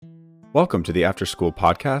Welcome to the After School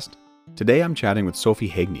podcast. Today I'm chatting with Sophie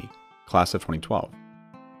Haigney, class of 2012.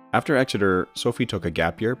 After Exeter, Sophie took a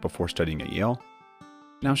gap year before studying at Yale.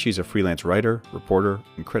 Now she's a freelance writer, reporter,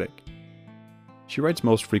 and critic. She writes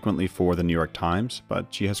most frequently for the New York Times,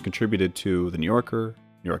 but she has contributed to The New Yorker,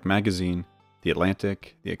 New York Magazine, The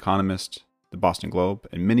Atlantic, The Economist, The Boston Globe,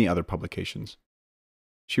 and many other publications.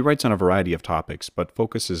 She writes on a variety of topics, but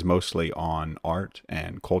focuses mostly on art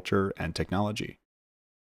and culture and technology.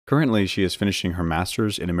 Currently, she is finishing her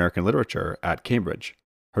master's in American literature at Cambridge,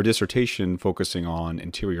 her dissertation focusing on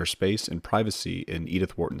interior space and privacy in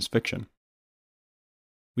Edith Wharton's fiction.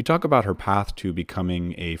 We talk about her path to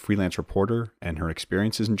becoming a freelance reporter and her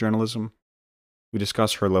experiences in journalism. We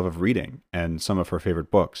discuss her love of reading and some of her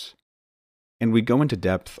favorite books. And we go into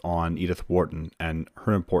depth on Edith Wharton and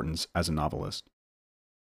her importance as a novelist.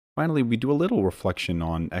 Finally, we do a little reflection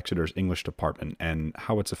on Exeter's English department and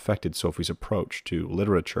how it's affected Sophie's approach to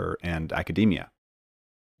literature and academia.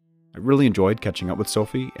 I really enjoyed catching up with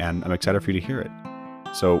Sophie, and I'm excited for you to hear it.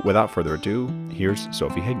 So without further ado, here's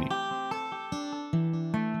Sophie Haigney.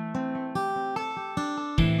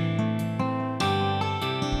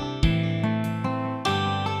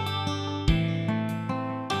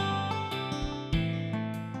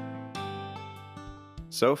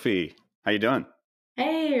 Sophie, how you doing?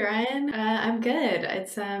 Hey, Ryan. I'm good.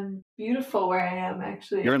 It's beautiful where I am,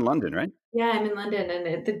 actually. You're in London, right? Yeah, I'm in London,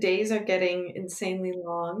 and the days are getting insanely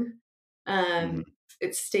long.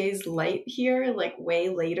 It stays light here, like way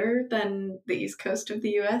later than the East Coast of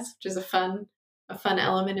the US, which is a fun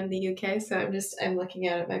element of the UK. So I'm looking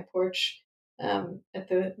out at my porch at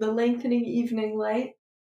the lengthening evening light.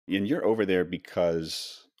 And you're over there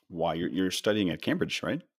because why? You're studying at Cambridge,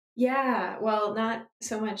 right? Yeah, well, not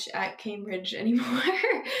so much at Cambridge anymore.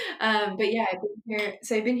 But yeah, I've been here.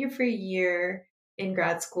 So I've been here for a year in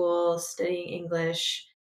grad school studying English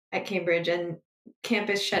at Cambridge, and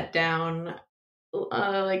campus shut down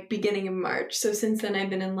like beginning of March. So since then, I've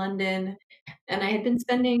been in London, and I had been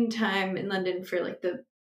spending time in London for like the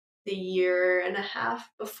year and a half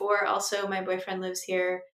before. Also, my boyfriend lives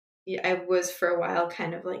here. I was for a while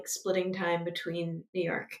kind of like splitting time between New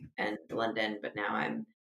York and London, but now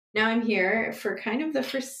I'm here for kind of the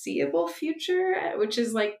foreseeable future, which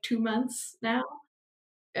is like 2 months now.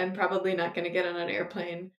 I'm probably not going to get on an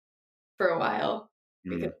airplane for a while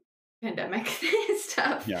because of pandemic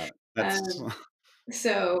stuff. Yeah, that's... Um,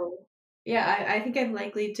 so yeah, I think I'm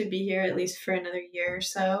likely to be here at least for another year or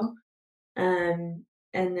so. Um,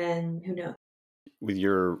 and then who knows? With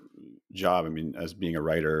your job, I mean, as being a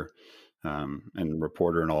writer and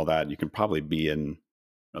reporter and all that, you can probably be in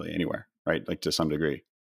really anywhere, right? Like to some degree.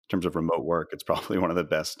 In terms of remote work, it's probably one of the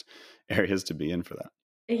best areas to be in for that.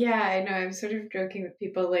 Yeah, I know. I'm sort of joking with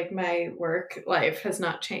people like my work life has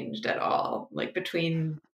not changed at all. Like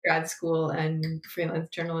between grad school and freelance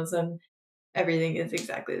journalism, everything is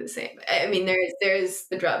exactly the same. I mean, there's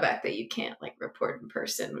the drawback that you can't like report in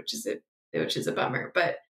person, which is a bummer,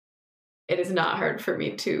 but it is not hard for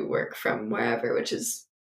me to work from wherever, which is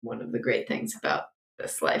one of the great things about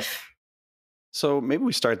this life. So maybe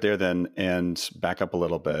we start there then and back up a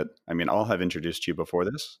little bit. I mean, I'll have introduced you before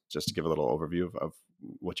this, just to give a little overview of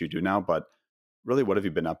what you do now. But really, what have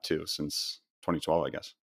you been up to since 2012, I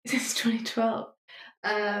guess? Since 2012.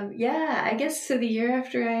 Yeah, I guess so. The year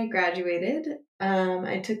after I graduated,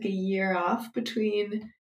 I took a year off between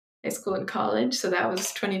high school and college. So that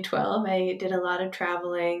was 2012. I did a lot of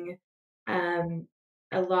traveling, um,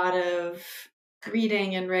 a lot of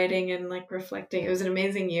reading and writing and like reflecting. It was an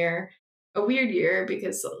amazing year, a weird year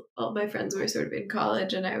because all my friends were sort of in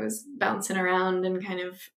college and I was bouncing around and kind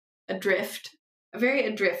of adrift, a very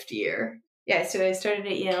adrift year. Yeah, so I started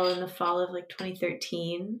at Yale in the fall of like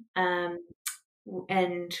 2013. And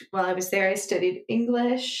while I was there, I studied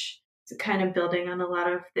English, so kind of building on a lot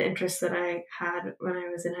of the interests that I had when I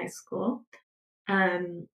was in high school.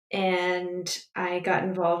 And I got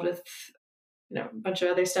involved with a bunch of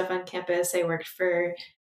other stuff on campus. I worked for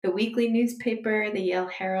the weekly newspaper, the Yale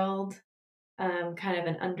Herald, kind of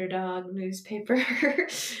an underdog newspaper.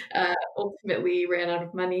 Ultimately ran out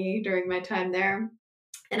of money during my time there.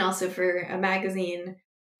 And also for a magazine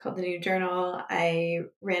called The New Journal, I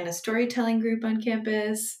ran a storytelling group on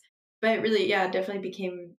campus. But really, yeah, definitely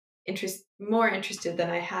became more interested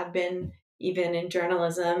than I had been even in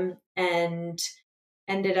journalism, and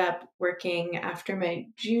ended up working after my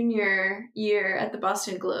junior year at the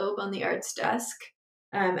Boston Globe on the arts desk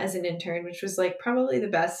as an intern, which was like probably the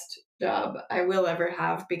best job I will ever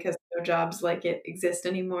have because no jobs like it exist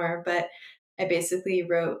anymore. But I basically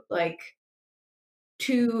wrote like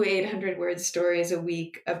 800-word stories a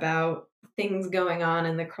week about things going on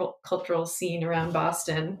in the cultural scene around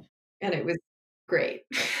Boston. and it was great.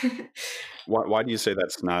 Why do you say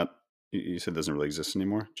that's not, you said doesn't really exist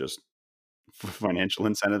anymore? Just financial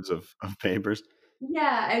incentives of papers?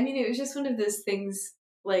 Yeah, I mean, it was just one of those things,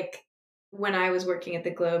 like, when I was working at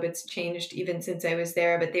the Globe, it's changed even since I was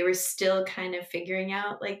there, but they were still kind of figuring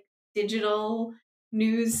out, like, digital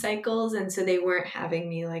news cycles, and so they weren't having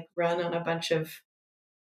me, like, run on a bunch of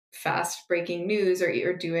fast breaking news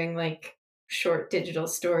or doing, like, short digital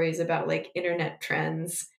stories about, like, internet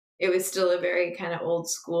trends. It was still a very kinda old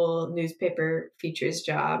school newspaper features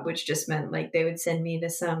job, which just meant, like, they would send me to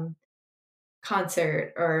some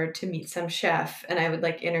concert or to meet some chef, and I would,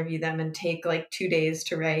 like, interview them and take, like, 2 days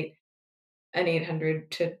to write an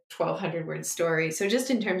 800 to 1,200 word story. So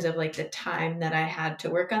just in terms of, like, the time that I had to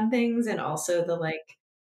work on things and also the, like,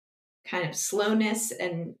 kind of slowness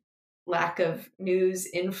and lack of news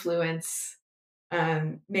influence,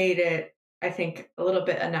 made it, I think, a little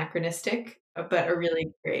bit anachronistic, but a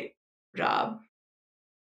really great job.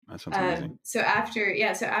 That sounds amazing. So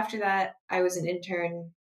after that, I was an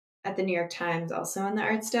intern at the New York Times, also on the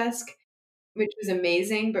arts desk, which was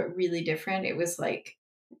amazing, but really different. It was, like,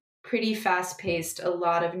 pretty fast paced, a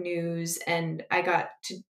lot of news, and I got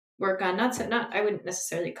to work on not I wouldn't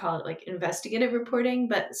necessarily call it, like, investigative reporting,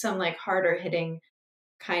 but some, like, harder hitting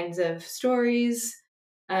kinds of stories.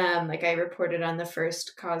 Like, I reported on the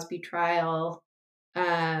first Cosby trial.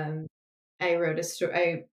 Um, I wrote a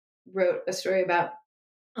story about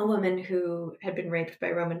a woman who had been raped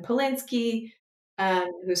by Roman Polanski,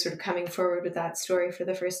 who was sort of coming forward with that story for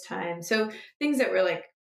the first time. So things that were, like,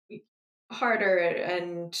 harder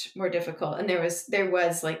and more difficult, and there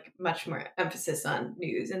was like much more emphasis on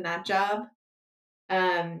news in that job.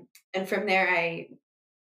 And from there, I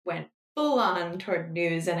went full on toward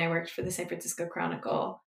news, and I worked for the San Francisco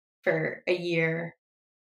Chronicle for a year,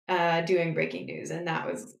 doing breaking news, and that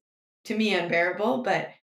was, to me, unbearable,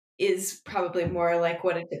 but is probably more like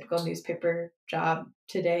what a typical newspaper job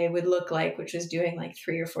today would look like, which is doing like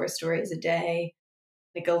 3 or 4 stories a day,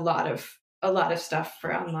 like a lot of stuff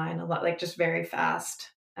for online, a lot, like, just very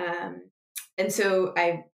fast. And so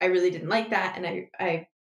I really didn't like that, and I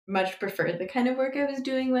much preferred the kind of work I was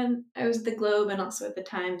doing when I was at the Globe and also at the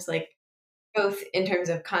Times, like, both in terms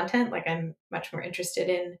of content, like, I'm much more interested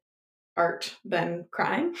in art than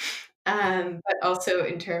crime. But also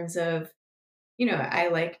in terms of, I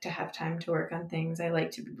like to have time to work on things. I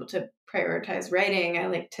like to be able to prioritize writing. I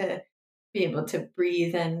like to be able to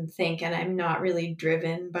breathe and think, and I'm not really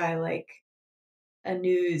driven by, like, a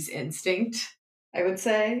news instinct, I would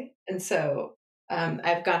say. And so,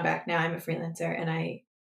 I've gone back now. I'm a freelancer, and I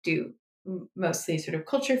do mostly sort of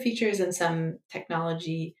culture features and some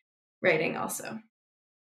technology writing also.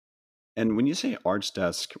 And when you say arts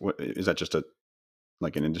desk, what is that, just a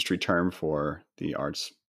like an industry term for the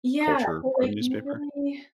arts Yeah, culture so, part of like, the newspaper?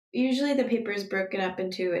 usually the paper is broken up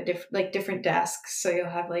into different desks. So you'll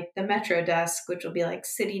have, like, the metro desk, which will be like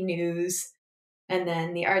city news, and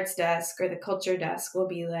then the arts desk or the culture desk will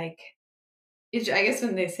be like, I guess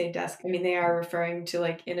when they say desk, I mean they are referring to,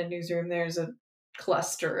 like, in a newsroom there's a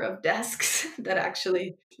cluster of desks that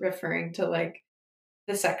actually referring to, like,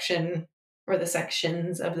 the section or the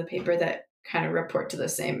sections of the paper that kind of report to the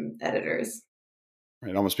same editors. Right,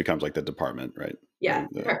 it almost becomes like the department, right? Yeah,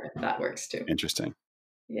 The perfect. That works too. interesting.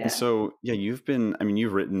 And Yeah. so, yeah, I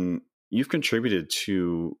mean, you've contributed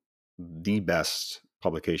to the best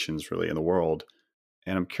publications really in the world.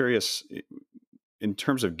 And I'm curious, in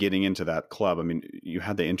terms of getting into that club, I mean, you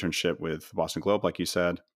had the internship with Boston Globe, like you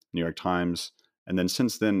said, New York Times. And then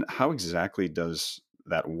since then, how exactly does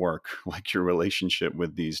that work? Like your relationship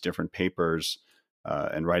with these different papers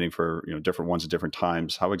and writing for, different ones at different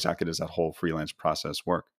times. How exactly does that whole freelance process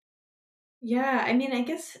work? Yeah, I mean, I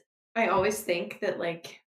guess I always think that,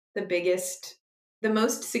 like, the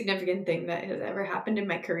most significant thing that has ever happened in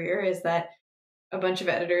my career is that a bunch of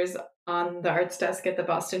editors on the arts desk at the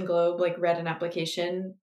Boston Globe, like, read an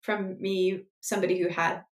application from me, somebody who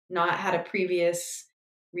had not had a previous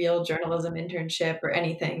real journalism internship or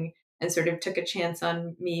anything, and sort of took a chance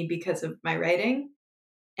on me because of my writing.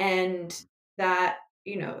 And that,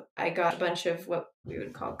 I got a bunch of what we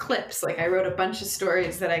would call clips. Like, I wrote a bunch of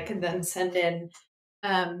stories that I could then send in,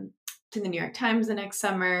 um, to the New York Times the next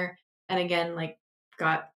summer. And again, like,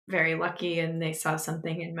 got very lucky and they saw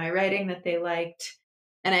something in my writing that they liked.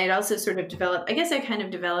 And I had also sort of developed, I guess I kind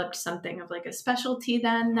of developed something of, like, a specialty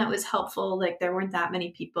then that was helpful. Like, there weren't that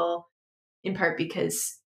many people, in part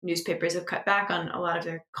because newspapers have cut back on a lot of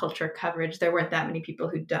their culture coverage. There weren't that many people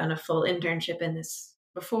who'd done a full internship in this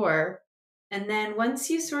before. And then once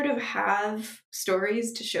you sort of have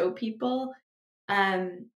stories to show people,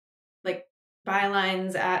 um, like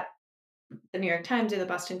bylines at the New York Times or the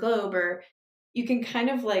Boston Globe, or you can kind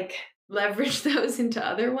of like leverage those into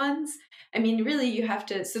other ones. I mean, really, you have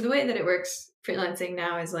to. So the way that it works freelancing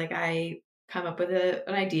now is like I come up with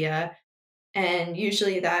an idea, and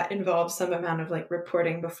usually that involves some amount of like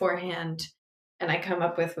reporting beforehand. And I come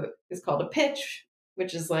up with what is called a pitch,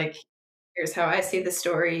 which is like, here's how I see the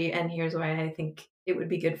story, and here's why I think it would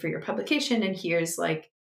be good for your publication, and here's like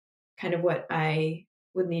kind of what I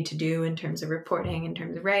would need to do in terms of reporting, in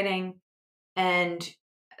terms of writing. And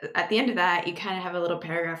at the end of that, you kind of have a little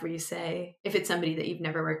paragraph where you say, if it's somebody that you've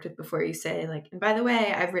never worked with before, you say, like, and by the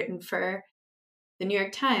way, I've written for the New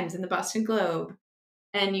York Times and the Boston Globe.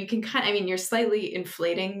 And you can kind of, I mean, you're slightly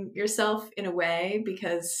inflating yourself in a way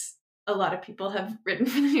because a lot of people have written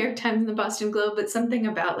for the New York Times and the Boston Globe, but something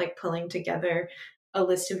about like pulling together a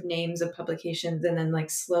list of names of publications and then like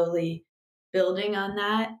slowly building on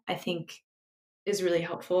that, I think is really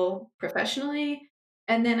helpful professionally.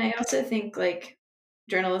 And then I also think like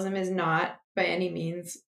journalism is not by any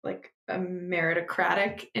means like a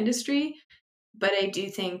meritocratic industry, but I do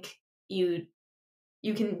think you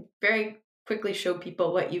can very quickly show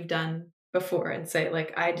people what you've done before and say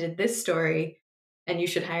like I did this story and you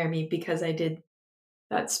should hire me because I did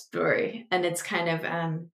that story. And it's kind of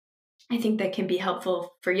I think that can be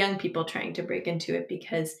helpful for young people trying to break into it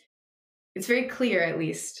because it's very clear at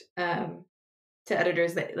least to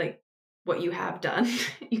editors that like what you have done.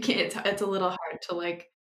 You can't it's a little hard to like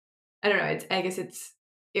I don't know, it's I guess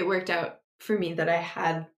it worked out for me that I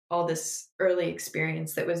had all this early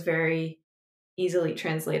experience that was very easily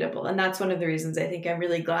translatable. And that's one of the reasons I think I'm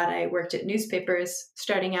really glad I worked at newspapers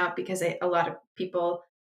starting out because a lot of people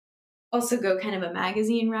also go kind of a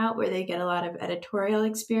magazine route where they get a lot of editorial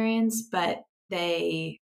experience, but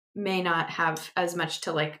they may not have as much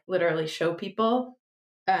to like literally show people.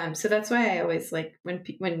 So that's why I always like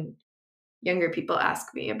when younger people ask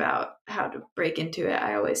me about how to break into it,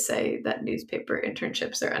 I always say that newspaper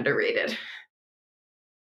internships are underrated.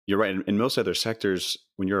 You're right. In most other sectors,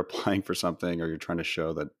 when you're applying for something or you're trying to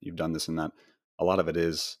show that you've done this and that, a lot of it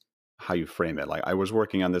is how you frame it. Like I was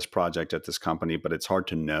working on this project at this company, but it's hard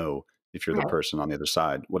to know if you're the Right. person on the other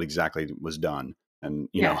side, what exactly was done and,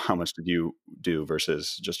 Yeah. how much did you do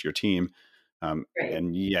versus just your team. Right.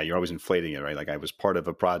 And yeah, you're always inflating it, right? Like I was part of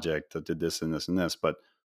a project that did this and this and this, but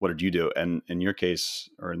what did you do? And in your case,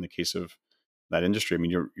 or in the case of that industry, I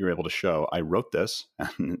mean, you're able to show I wrote this,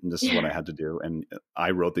 and this is what I Yeah. had to do, and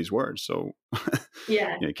I wrote these words. So,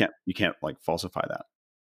 Yeah. you can't like falsify that.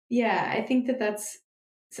 Yeah, I think that that's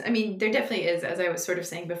I mean, there definitely is, as I was sort of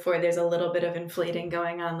saying before, there's a little bit of inflating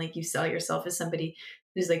going on. Like you sell yourself as somebody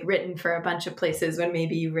who's like written for a bunch of places when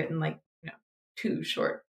maybe you've written like, two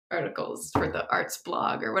short articles for the arts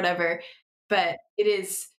blog or whatever. But it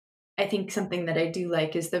is, I think something that I do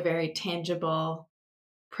like is the very tangible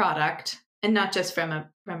product. And not just from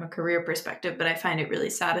a career perspective, but I find it really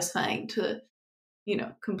satisfying to,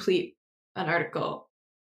 complete an article,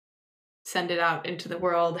 send it out into the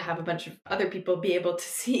world, have a bunch of other people be able to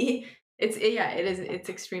see. It's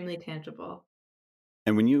extremely tangible.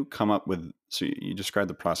 And when you come up with, so you describe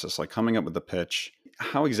the process, like coming up with the pitch.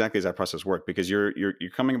 How exactly does that process work? Because you're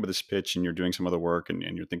coming up with this pitch and you're doing some other work and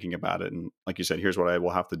you're thinking about it. And like you said, here's what I will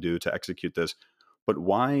have to do to execute this. But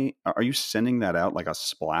why are you sending that out like a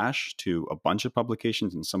splash to a bunch of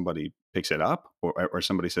publications and somebody picks it up, or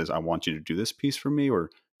somebody says, I want you to do this piece for me?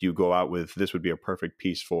 Or do you go out with this would be a perfect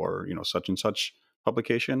piece for, such and such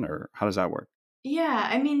publication? Or how does that work? Yeah,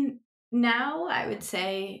 I mean, now I would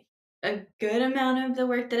say a good amount of the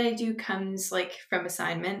work that I do comes like from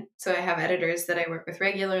assignment. So I have editors that I work with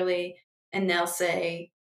regularly, and they'll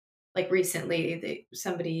say, like recently,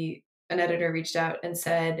 an editor reached out and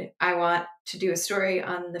said, I want to do a story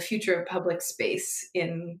on the future of public space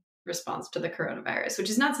in response to the coronavirus, which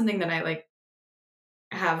is not something that I like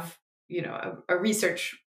have, a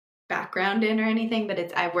research background in or anything,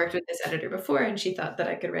 but I've worked with this editor before and she thought that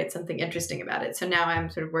I could write something interesting about it. So now I'm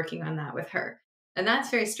sort of working on that with her. And that's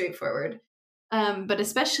very straightforward. But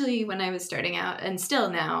especially when I was starting out and still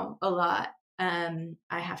now a lot, I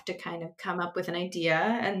have to kind of come up with an idea,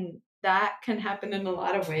 and that can happen in a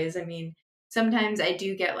lot of ways. I mean, sometimes I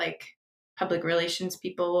do get like public relations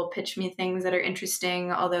people will pitch me things that are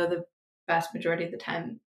interesting, although the vast majority of the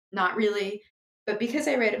time, not really. But because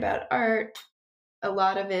I write about art, a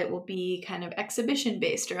lot of it will be kind of exhibition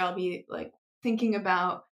based, or I'll be like thinking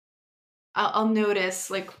about, I'll notice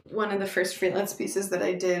like one of the first freelance pieces that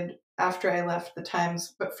I did after I left the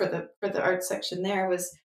Times, but for the art section there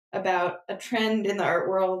was about a trend in the art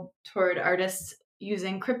world toward artists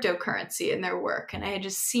using cryptocurrency in their work. And I had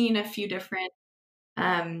just seen a few different,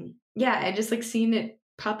 I just like seen it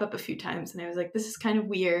pop up a few times and I was like, this is kind of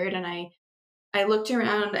weird. And I I looked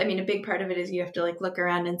around. I mean, a big part of it is you have to like look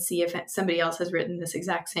around and see if somebody else has written this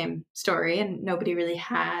exact same story, and nobody really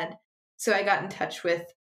had. So I got in touch with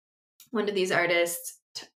one of these artists,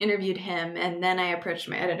 interviewed him, and then I approached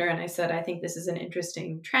my editor and I said, I think this is an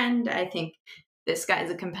interesting trend. I think this guy's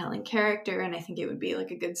a compelling character, and I think it would be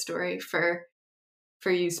like a good story for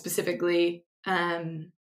you specifically.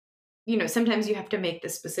 Sometimes you have to make the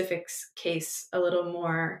specifics case a little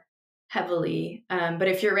more heavily. But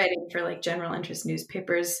if you're writing for like general interest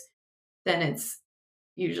newspapers, then it's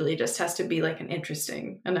usually just has to be like an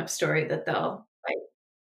interesting enough story that they'll like.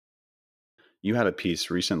 You had a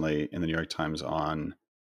piece recently in the New York Times on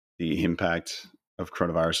the impact of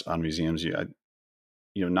coronavirus on museums.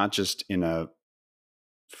 Not just in a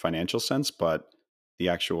financial sense, but the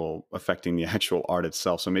actual affecting the actual art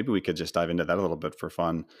itself. So maybe we could just dive into that a little bit for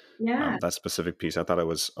fun. Yeah, That specific piece, I thought it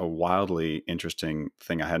was a wildly interesting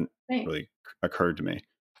thing. I hadn't thanks. really occurred to me.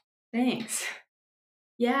 Thanks.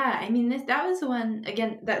 Yeah, I mean that was the one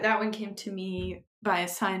again that one came to me by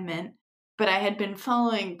assignment, but I had been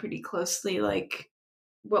following pretty closely like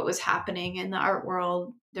what was happening in the art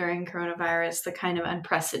world during coronavirus, the kind of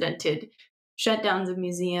unprecedented shutdowns of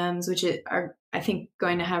museums, which are, I think,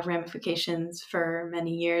 going to have ramifications for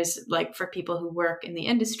many years, like for people who work in the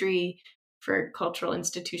industry, for cultural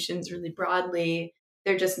institutions really broadly.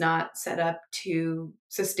 They're just not set up to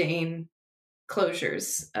sustain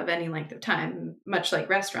closures of any length of time, much like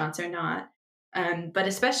restaurants are not. But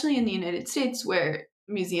especially in the United States, where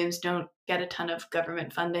museums don't get a ton of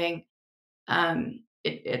government funding,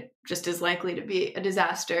 it just is likely to be a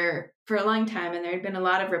disaster for a long time. And there had been a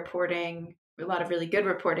lot of reporting, a lot of really good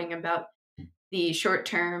reporting about the short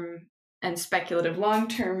term and speculative long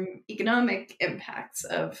term economic impacts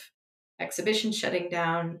of exhibitions shutting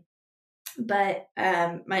down. But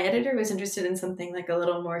my editor was interested in something like a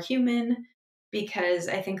little more human, because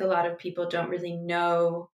I think a lot of people don't really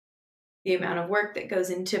know the amount of work that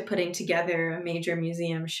goes into putting together a major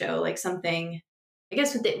museum show, like something, I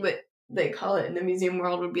guess what they call it in the museum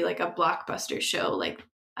world would be like a blockbuster show, like,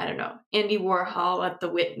 I don't know, Andy Warhol at the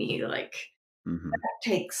Whitney, like Hmm. that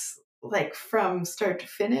takes like from start to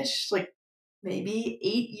finish, like maybe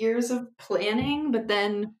 8 years of planning, but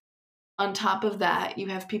then on top of that, you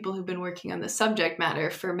have people who've been working on the subject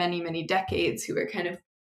matter for many, many decades who are kind of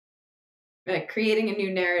creating a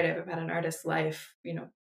new narrative about an artist's life,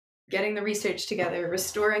 getting the research together,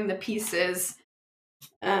 restoring the pieces,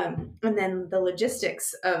 and then the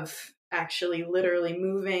logistics of actually literally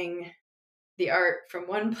moving the art from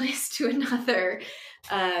one place to another.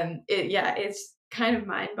 It's kind of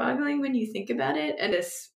mind-boggling when you think about it. And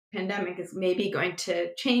this pandemic is maybe going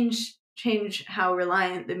to change how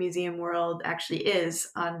reliant the museum world actually is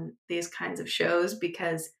on these kinds of shows,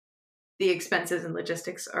 because the expenses and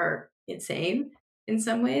logistics are insane in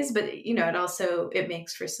some ways, but it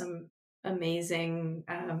makes for some amazing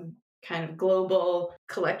kind of global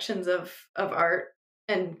collections of art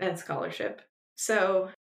and scholarship. So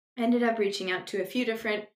I ended up reaching out to a few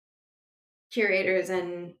different curators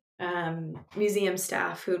and museum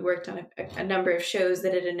staff who had worked on a number of shows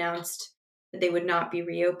that had announced that they would not be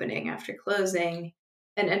reopening after closing,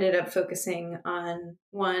 and ended up focusing on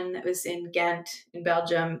one that was in Ghent in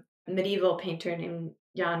Belgium, a medieval painter named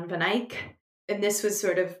Jan van Eyck. And this was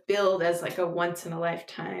sort of billed as like a once in a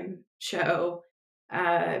lifetime show,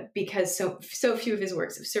 because so few of his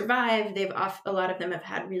works have survived. A lot of them have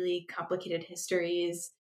had really complicated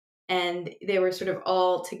histories, and they were sort of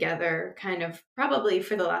all together kind of probably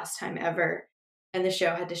for the last time ever, and the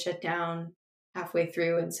show had to shut down halfway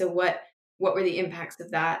through. And so what were the impacts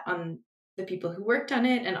of that on the people who worked on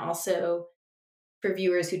it, and also for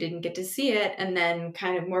viewers who didn't get to see it, and then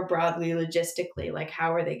kind of more broadly logistically, like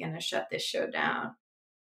how are they going to shut this show down?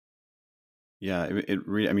 Yeah,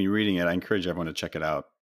 I mean, reading it, I encourage everyone to check it out.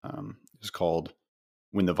 It's called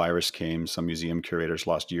 "When the Virus Came: Some Museum Curators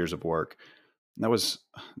Lost Years of Work." And that was,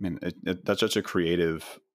 I mean, that's such a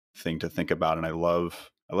creative thing to think about, and I love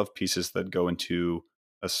pieces that go into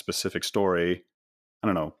a specific story. I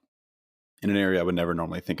don't know, in an area I would never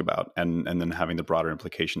normally think about, and then having the broader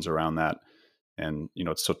implications around that, and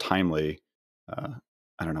it's so timely. Uh,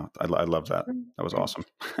 I don't know, I love that. That was awesome.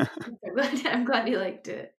 I'm glad you liked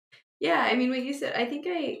it. Yeah, I mean, what you said, I think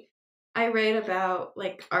I write about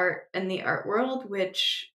like art and the art world,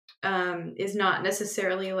 which is not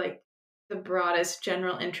necessarily like the broadest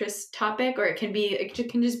general interest topic, or it can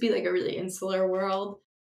just be like a really insular world.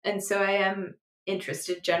 And so I am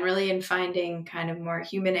interested generally in finding kind of more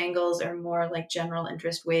human angles or more like general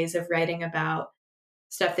interest ways of writing about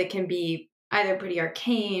stuff that can be either pretty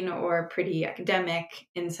arcane or pretty academic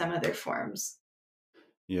in some other forms.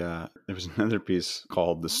 Yeah. There was another piece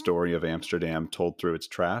called The Story of Amsterdam Told Through Its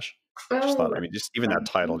Trash. Just Oh, thought, I mean, just even that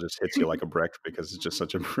title just hits you like a brick because it's just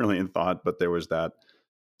such a brilliant thought. But there was that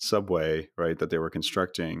subway, right, that they were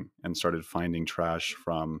constructing and started finding trash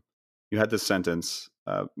from. You had this sentence,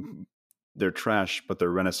 they're trash, but they're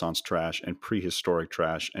Renaissance trash and prehistoric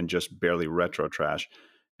trash and just barely retro trash.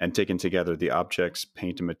 And taken together, the objects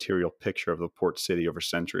paint a material picture of the port city over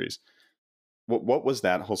centuries. What was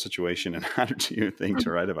that whole situation, and how did you think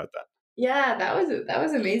to write about that? yeah, that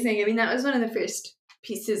was amazing. I mean, that was one of the first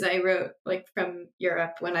pieces I wrote, like from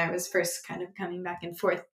Europe when I was first kind of coming back and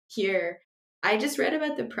forth here. I just read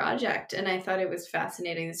about the project and I thought it was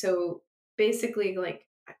fascinating. So basically, like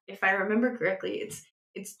if I remember correctly,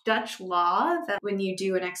 it's Dutch law that when you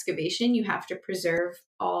do an excavation, you have to preserve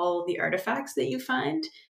all the artifacts that you find.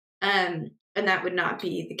 And that would not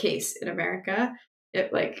be the case in America.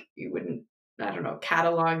 It like you wouldn't, I don't know,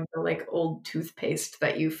 catalog the like old toothpaste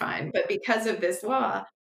that you find. But because of this law,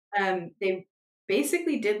 they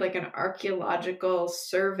basically did like an archaeological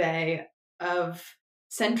survey of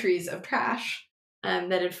centuries of trash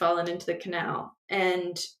that had fallen into the canal.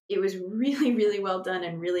 And it was really, really well done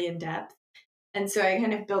and really in depth. And so I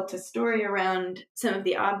kind of built a story around some of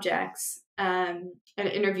the objects and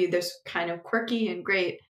interviewed this kind of quirky and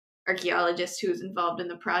great archaeologist who was involved in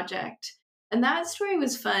the project. And that story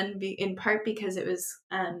was fun in part because it was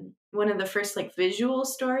one of the first like visual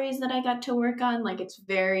stories that I got to work on. Like it's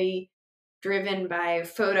very driven by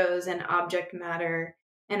photos and object matter.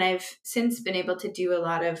 And I've since been able to do a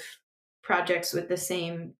lot of projects with the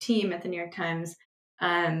same team at the New York Times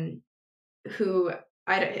um, who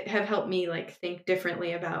have helped me like think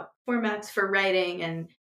differently about formats for writing and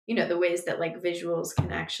the ways that like visuals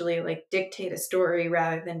can actually like dictate a story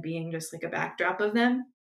rather than being just like a backdrop of them.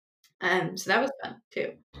 So that was fun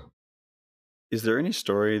too. Is there any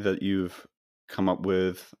story that you've come up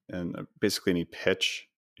with and basically any pitch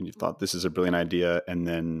and you thought this is a brilliant idea and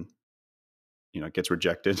then it gets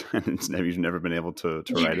rejected and you've never been able to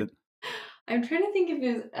write it? I'm trying to think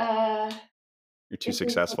You're too if there's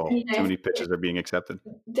successful. any Too nice. many pitches are being accepted.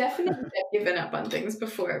 Definitely I've given up on things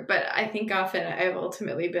before, but I think often I've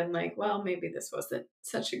ultimately been like, well, maybe this wasn't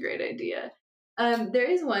such a great idea. There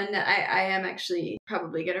is one that I am actually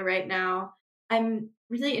probably going to write now. I'm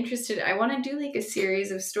really interested. I want to do like a series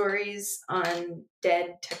of stories on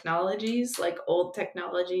dead technologies, like old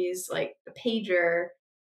technologies, like the pager.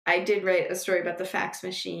 I did write a story about the fax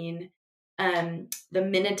machine, the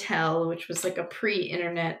Minitel, which was like a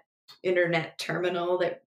pre-internet internet terminal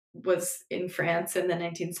that was in France in the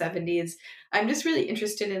 1970s. I'm just really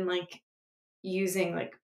interested in like using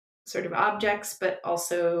like sort of objects, but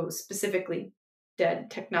also specifically dead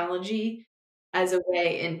technology as a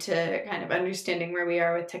way into kind of understanding where we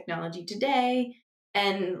are with technology today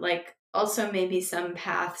and like also maybe some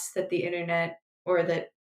paths that the internet or that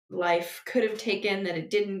life could have taken that it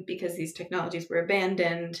didn't because these technologies were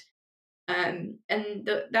abandoned.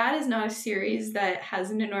 That is not a series that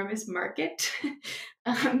has an enormous market.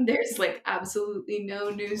 There's like absolutely no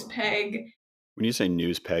news peg. When you say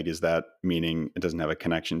news peg, is that meaning it doesn't have a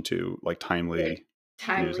connection to like timely news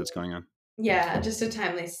Timely. that's going on? Yeah, just a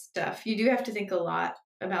timely stuff. You do have to think a lot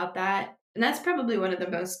about that. And that's probably one of the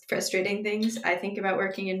most frustrating things I think about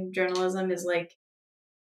working in journalism is like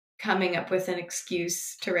coming up with an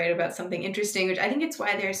excuse to write about something interesting, which I think it's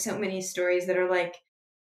why there's so many stories that are like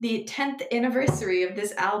the 10th anniversary of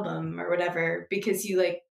this album or whatever, because you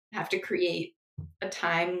like have to create a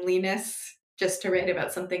timeliness just to write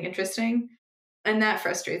about something interesting. And that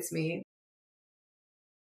frustrates me.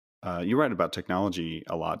 You write about technology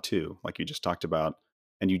a lot too, like you just talked about,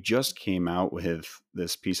 and you just came out with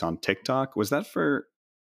this piece on TikTok. Was that for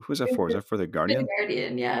who was that for? Is that for The The Guardian?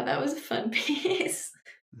 Guardian, yeah, that was a fun piece.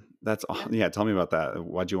 That's yeah. Tell me about that.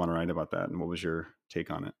 Why'd you want to write about that, and what was your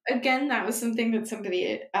take on it? Again, that was something that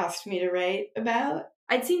somebody asked me to write about.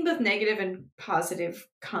 I'd seen both negative and positive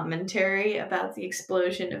commentary about the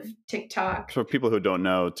explosion of TikTok. For people who don't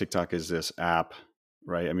know, TikTok is this app,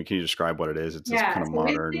 right? I mean, can you describe what it is? It's this Yeah, kind of so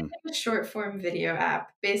basically modern. it's like a short form video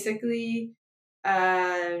app. Basically,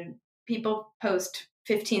 uh, people post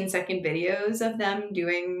 15-second videos of them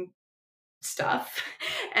doing stuff.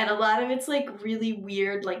 And a lot of it's like really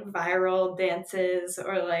weird, like viral dances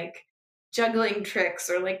or like juggling tricks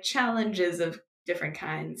or like challenges of different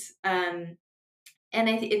kinds. And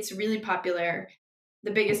it's really popular.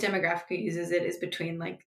 The biggest demographic who uses it is between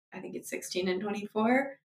like, I think it's 16 and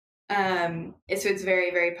 24. So it's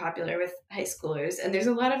very, very popular with high schoolers. And there's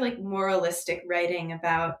a lot of like moralistic writing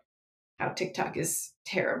about how TikTok is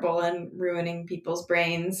terrible and ruining people's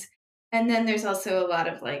brains. And then there's also a lot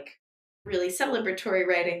of like really celebratory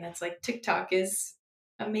writing that's like TikTok is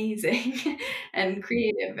amazing and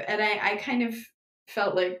creative. And I kind of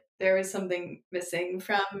felt like there was something missing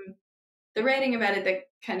from the writing about it that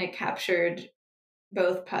kind of captured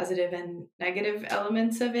both positive and negative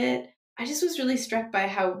elements of it. I just was really struck by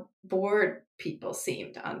how bored people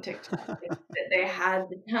seemed on TikTok. Like, that they had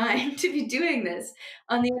the time to be doing this.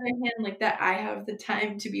 On the other hand, like that I have the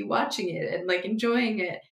time to be watching it and like enjoying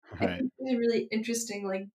it. I Right. think there's a really interesting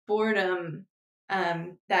like boredom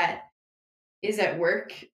that is at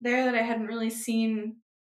work there that I hadn't really seen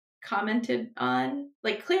commented on.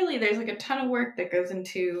 Like clearly there's like a ton of work that goes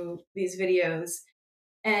into these videos,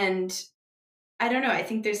 and I don't know, I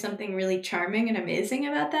think there's something really charming and amazing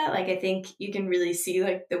about that. Like I think you can really see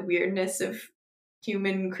like the weirdness of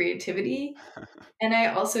human creativity. And I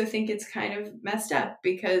also think it's kind of messed up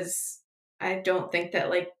because I don't think that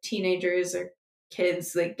like teenagers or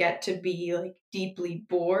kids like get to be like deeply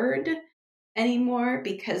bored anymore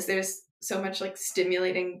because there's so much like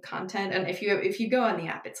stimulating content. And if you go on the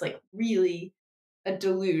app, it's like really a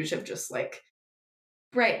deluge of just like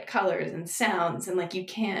bright colors and sounds, and like you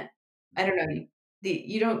can't, I don't know,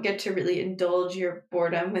 you don't get to really indulge your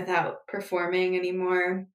boredom without performing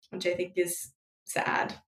anymore, which I think is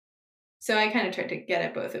sad. So I kind of tried to get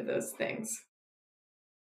at both of those things.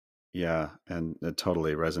 Yeah, and it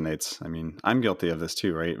totally resonates. I mean, I'm guilty of this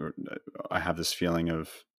too, right? I have this feeling of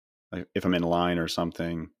like if I'm in line or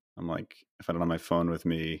something, I'm like, if I don't have my phone with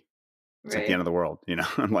me, it's like the Right. end of the world, you know?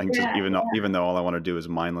 I'm like, just Yeah. even though all I want to do is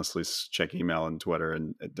mindlessly check email and Twitter,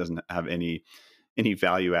 and it doesn't have any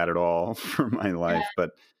value add at all for my Yeah. life,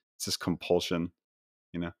 but it's this compulsion,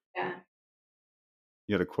 you know? Yeah.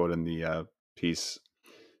 You had a quote in the piece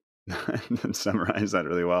that summarized that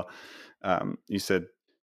really well. You said,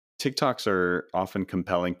 TikToks are often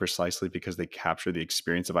compelling precisely because they capture the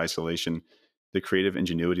experience of isolation, the creative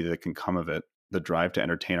ingenuity that can come of it, the drive to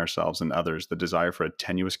entertain ourselves and others, the desire for a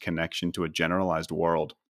tenuous connection to a generalized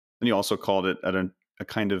world. And you also called it a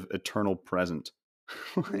kind of eternal present.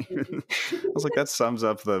 I Mhm. was like, that sums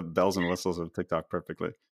up the bells and whistles of TikTok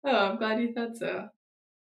perfectly. Oh, I'm glad you thought so.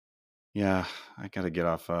 Yeah, I got to get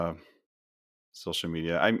off social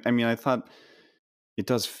media. I mean, I thought it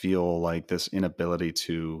does feel like this inability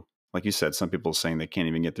to, like you said, some people saying they can't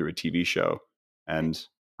even get through a TV show. Right. And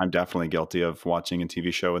I'm definitely guilty of watching a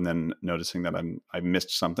TV show and then noticing that I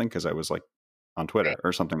missed something because I was like on Right. Twitter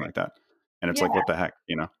or something like that. And it's Yeah. like, what the heck,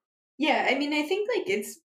 you know? Yeah. I mean, I think like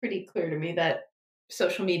it's pretty clear to me that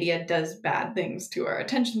social media does bad things to our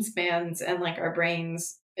attention spans and like our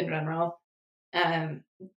brains in general. Um,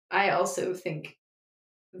 I also think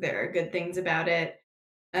there are good things about it,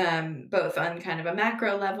 both on kind of a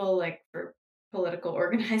macro level, like for political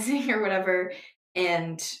organizing or whatever.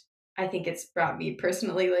 And I think it's brought me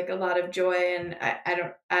personally like a lot of joy. And I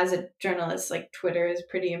don't, as a journalist, like Twitter is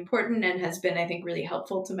pretty important and has been, I think, really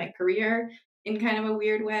helpful to my career in kind of a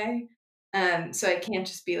weird way. So I can't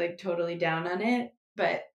just be like totally down on it,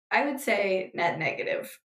 but I would say net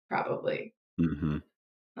negative probably Hmm.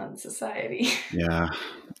 on society. Yeah.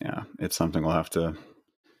 Yeah. It's something we'll have to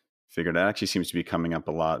figure. That actually seems to be coming up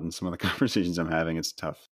a lot in some of the conversations I'm having. It's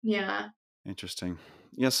tough. Yeah. Interesting.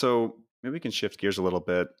 Yeah. So maybe we can shift gears a little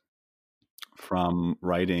bit from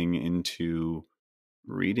writing into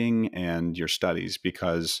reading and your studies,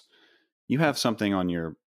 because you have something on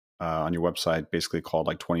your website basically called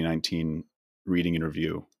like 2019 reading and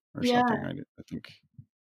review or Yeah. something. I think,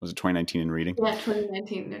 was it 2019 in reading? Yeah.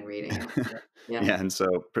 2019 and reading. Yeah. Yeah. And so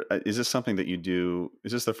is this something that you do?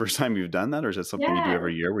 Is this the first time you've done that, or is it something you do Yeah.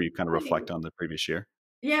 every year where you kind of Right. reflect on the previous year?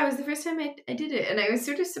 Yeah, it was the first time I did it, and I was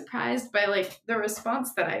sort of surprised by like the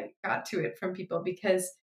response that I got to it from people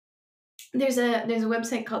because there's a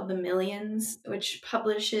website called The Millions which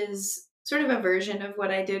publishes sort of a version of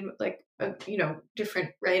what I did, like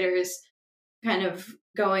different writers kind of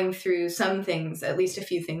going through some things, at least a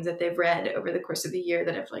few things that they've read over the course of the year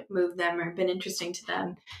that have like moved them or been interesting to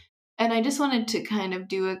them. And I just wanted to kind of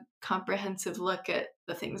do a comprehensive look at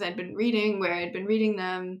the things I'd been reading, where I'd been reading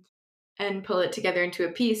them, and pull it together into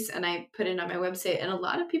a piece, and I put it on my website, and a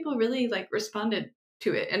lot of people really like responded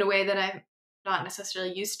to it in a way that I'm not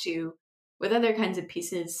necessarily used to with other kinds of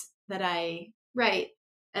pieces that I write.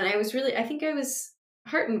 And I think I was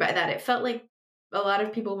heartened by that. It felt like a lot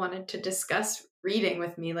of people wanted to discuss reading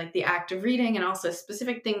with me, like the act of reading and also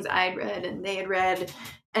specific things I'd read and they had read,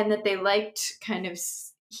 and that they liked kind of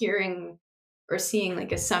hearing or seeing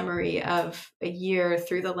like a summary of a year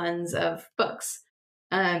through the lens of books.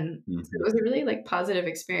 So it Hmm. was a really like positive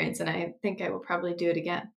experience, and I think I will probably do it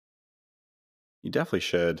again. You definitely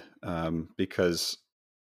should, because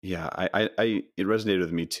yeah, it resonated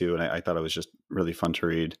with me too, and I thought it was just really fun to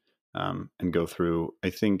read and go through. I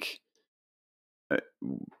think uh,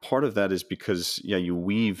 part of that is because, yeah, you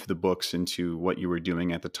weave the books into what you were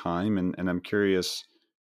doing at the time. And I'm curious,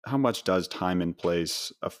 how much does time and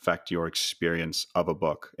place affect your experience of a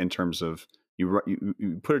book in terms of you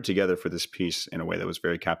put it together for this piece in a way that was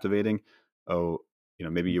very captivating? Oh,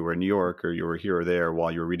 maybe you were in New York or you were here or there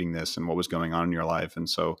while you were reading this and what was going on in your life. And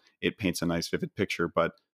so it paints a nice, vivid picture.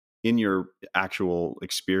 But in your actual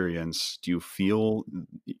experience, do you feel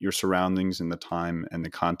your surroundings and the time and the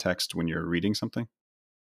context when you're reading something?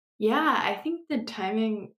 Yeah, I think the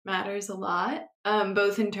timing matters a lot,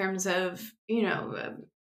 both in terms of,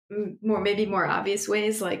 more obvious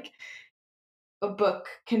ways, like a book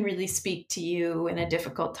can really speak to you in a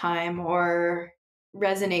difficult time or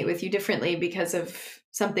resonate with you differently because of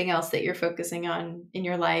something else that you're focusing on in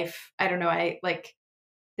your life. I don't know, I like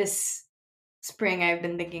this spring I've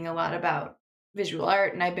been thinking a lot about visual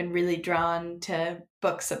art, and I've been really drawn to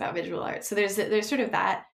books about visual art. So there's sort of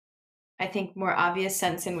that, I think, more obvious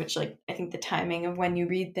sense in which, like, I think the timing of when you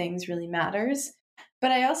read things really matters.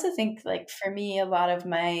 But I also think, like, for me, a lot of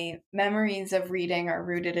my memories of reading are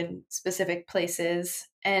rooted in specific places.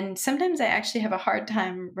 And sometimes I actually have a hard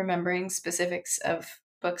time remembering specifics of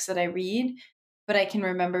books that I read, but I can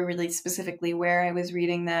remember really specifically where I was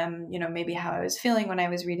reading them, maybe how I was feeling when I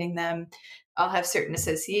was reading them. I'll have certain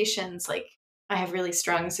associations, like I have really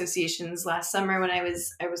strong associations last summer when I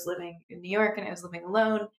was living in New York and I was living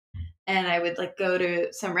alone, and I would like go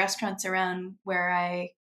to some restaurants around where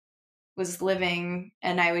I was living,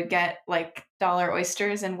 and I would get like dollar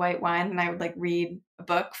oysters and white wine, and I would like read a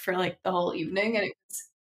book for like the whole evening, and it was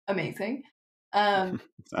amazing. Um,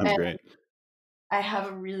 Sounds and great. I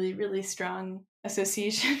have really, really strong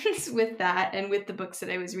associations with that and with the books that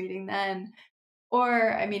I was reading then.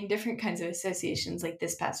 Or, I mean, different kinds of associations. Like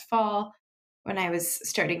this past fall, when I was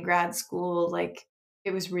starting grad school, like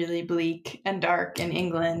it was really bleak and dark in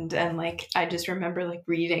England. And like, I just remember like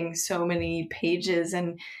reading so many pages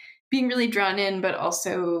and being really drawn in, but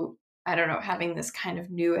also, I don't know, having this kind of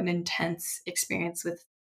new and intense experience with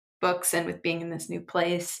books and with being in this new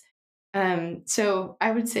place. So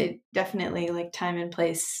I would say definitely like time and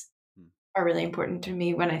place are really important to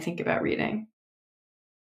me when I think about reading.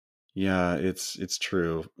 Yeah, it's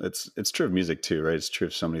true. It's true of music too, right? It's true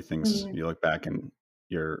of so many things. Mhm. You look back and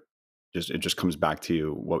you're it just comes back to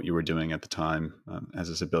you what you were doing at the time, has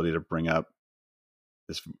this ability to bring up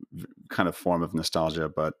this kind of form of nostalgia,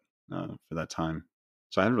 but for that time.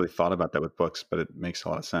 So I hadn't really thought about that with books, but it makes a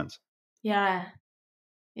lot of sense. Yeah.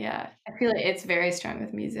 Yeah, I feel like it's very strong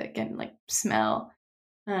with music and, like, smell.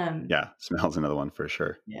 Um, Yeah, smells another one for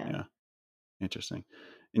sure. yeah. Yeah, interesting.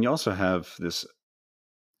 And you also have this.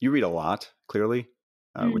 You read a lot, clearly,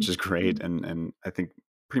 which Mm, is great, mm. and I think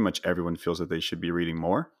pretty much everyone feels that they should be reading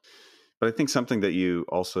more. But I think something that you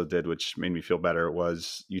also did, which made me feel better,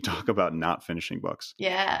 was you talk about not finishing books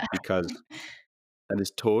Yeah. because that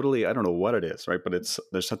is totally, I don't know what it is, right? But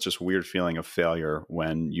there's such this weird feeling of failure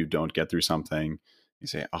when you don't get through something. You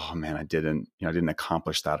say, "Oh man, I didn't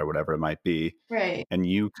accomplish that," or whatever it might be, Right. and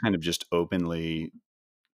you kind of just openly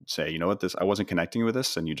say, "You know what? This I wasn't connecting with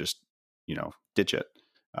this," and you just ditch it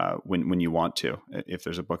when you want to. If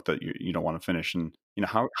there's a book that you don't want to finish, and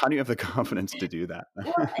how do you have the confidence to do that?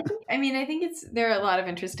 Well, I think it's there are a lot of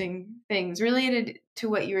interesting things related to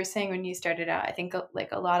what you were saying when you started out. I think,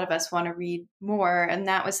 like, a lot of us wanna read more, and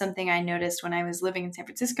that was something I noticed when I was living in San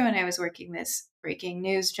Francisco and I was working this breaking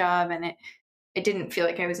news job, and it didn't feel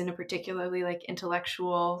like I was in a particularly, like,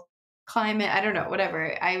 intellectual climate. I don't know,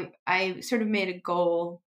 whatever. I sort of made a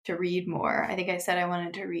goal to read more. I think I said I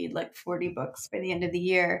wanted to read, like, 40 books by the end of the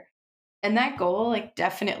year, and that goal, like,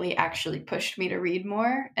 definitely actually pushed me to read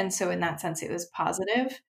more, and so in that sense, it was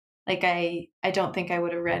positive. Like, I don't think I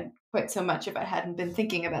would have read quite so much if I hadn't been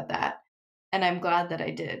thinking about that, and I'm glad that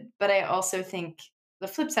I did. But I also think the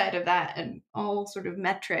flip side of that and all sort of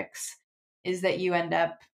metrics is that you end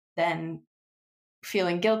up then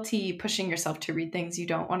feeling guilty, pushing yourself to read things you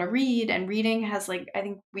don't wanna read, and reading has, like, I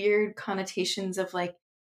think, weird connotations of, like,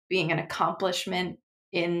 being an accomplishment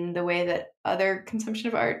in the way that other consumption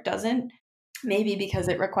of art doesn't. Maybe because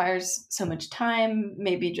it requires so much time,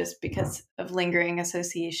 maybe just because of lingering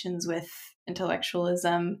associations with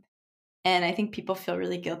intellectualism, and I think people feel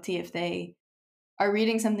really guilty if they are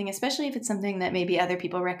reading something, especially if it's something that maybe other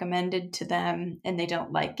people recommended to them and they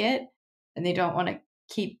don't like it and they don't want to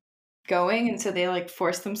keep going. And so they like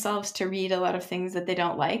force themselves to read a lot of things that they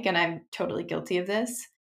don't like. And I'm totally guilty of this.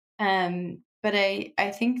 But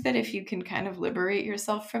I think that if you can kind of liberate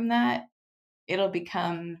yourself from that, it'll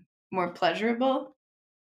become more pleasurable.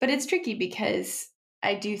 But it's tricky because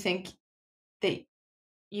I do think that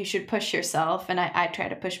you should push yourself. And I try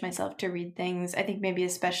to push myself to read things. I think maybe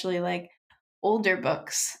especially like older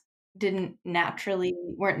books weren't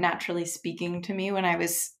naturally speaking to me when I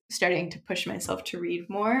was starting to push myself to read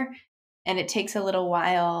more. And it takes a little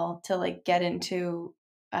while to like get into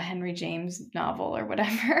a Henry James novel or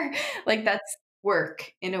whatever. Like that's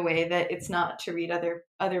work in a way that it's not to read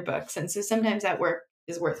other books. And so sometimes that work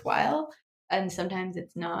is worthwhile and sometimes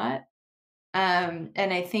it's not. And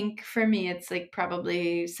I think for me, it's like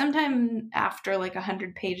probably sometime after like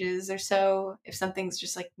 100 pages or so, if something's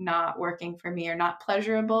just like not working for me or not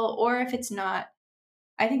pleasurable, or if it's not,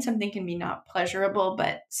 I think something can be not pleasurable,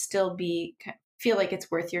 but still feel like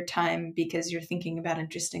it's worth your time because you're thinking about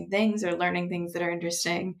interesting things or learning things that are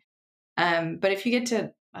interesting. But if you get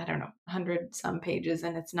to, I don't know, 100 some pages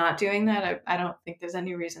and it's not doing that, I don't think there's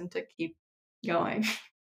any reason to keep going.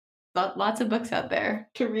 Lots of books out there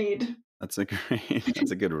to read. That's a great,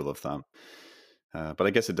 that's a good rule of thumb. But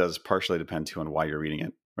I guess it does partially depend too on why you're reading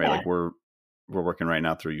it, right? Yeah. Like we're working right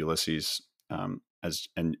now through Ulysses,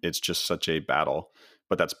 and it's just such a battle.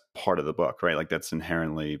 But that's part of the book, right? Like that's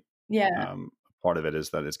inherently Yeah. part of it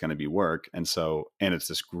is that it's going to be work, and it's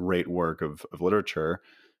this great work of literature.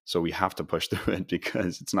 So we have to push through it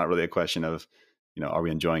because it's not really a question of, are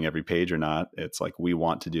we enjoying every page or not? It's like we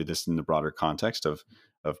want to do this in the broader context of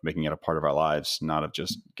making it a part of our lives, not of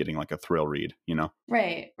just getting like a thrill read,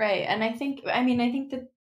 Right, right. And I think that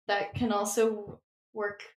that can also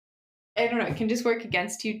work. I don't know, it can just work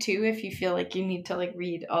against you too if you feel like you need to like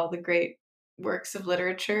read all the great works of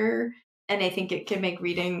literature. And I think it can make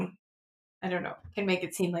reading, I don't know, can make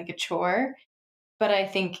it seem like a chore. But I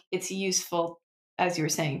think it's useful, as you were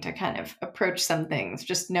saying, to kind of approach some things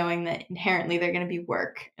just knowing that inherently they're going to be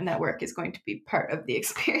work and that work is going to be part of the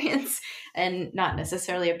experience and not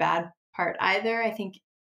necessarily a bad part either. I think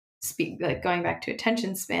like going back to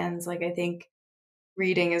attention spans, like I think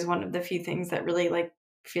reading is one of the few things that really like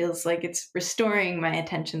feels like it's restoring my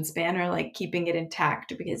attention span or like keeping it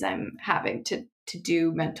intact because I'm having to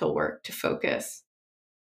do mental work to focus.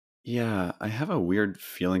 Yeah, I have a weird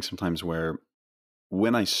feeling sometimes where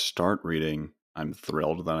when I start reading, I'm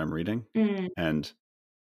thrilled that I'm reading, Mm. and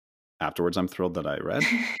afterwards I'm thrilled that I read,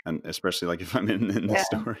 and especially like if I'm in the Yeah.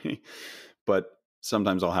 story. But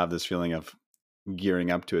sometimes I'll have this feeling of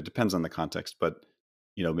gearing up to it. Depends on the context, but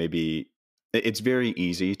maybe it's very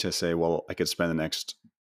easy to say, well, I could spend the next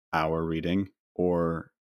hour reading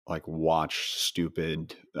or like watch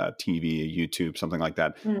stupid TV, YouTube, something like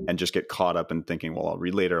that, Mm. and just get caught up in thinking, well, I'll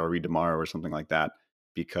read later, I'll read tomorrow or something like that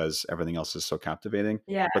because everything else is so captivating.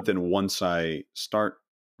 Yeah. But then once I start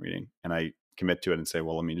reading and I commit to it and say,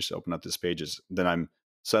 well, let me just open up this pages, then I'm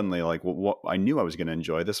suddenly like, well, what, I knew I was going to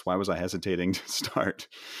enjoy this. Why was I hesitating to start?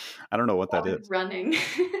 I don't know what that With is. running.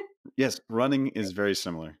 Yes, running is very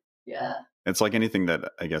similar. Yeah. It's like anything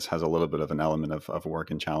that I guess has a little bit of an element of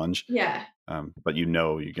work and challenge. Yeah. But you're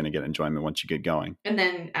going to get enjoyment once you get going. And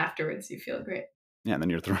then afterwards you feel great. Yeah, and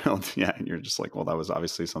then you're thrilled. Yeah, and you're just like, well, that was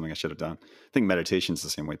obviously something I should have done. I think meditation's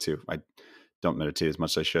the same way too. I don't meditate as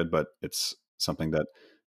much as I should, but it's something that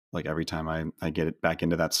like every time I get it back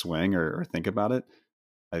into that swing or think about it,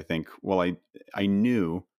 I think, well, I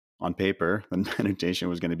knew on paper that meditation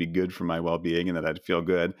was going to be good for my well-being and that I'd feel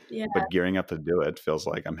good, Yeah. but gearing up to do it feels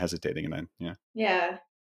like I'm hesitating. And then, yeah. Yeah.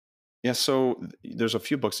 Yeah. So there's a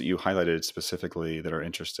few books that you highlighted specifically that are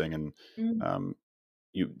interesting and Mm. um,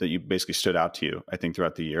 that you basically stood out to you, I think,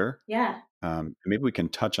 throughout the year. Yeah. Maybe we can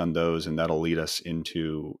touch on those and that'll lead us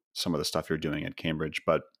into some of the stuff you're doing at Cambridge.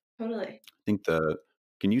 But Totally. I think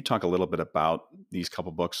can you talk a little bit about these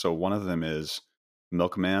couple books? So one of them is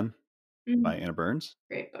Milkman Mm. by Anna Burns.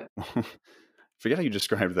 Great book. Forget how you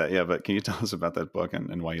described that. Yeah, but can you tell us about that book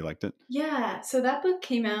and why you liked it? Yeah. So that book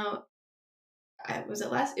came out, it was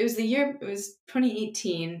the year, it was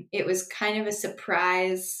 2018. It was kind of a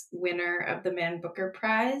surprise winner of the Man Booker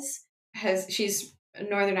Prize. She's a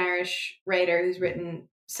Northern Irish writer who's written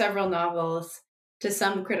several novels to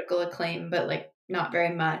some critical acclaim, but like not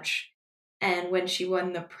very much. And when she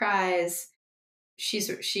won the prize,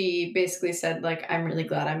 she basically said like, I'm really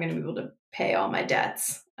glad I'm going to be able to pay all my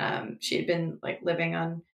debts. She had been like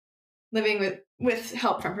living with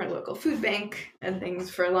help from her local food bank and things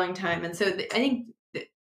for a long time. And so I think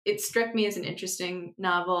it struck me as an interesting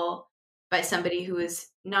novel by somebody who is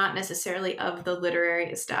not necessarily of the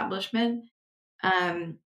literary establishment.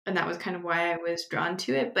 And that was kind of why I was drawn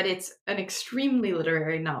to it. But it's an extremely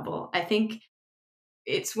literary novel. I think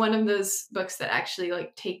it's one of those books that actually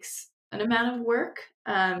like takes an amount of work,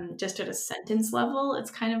 just at a sentence level.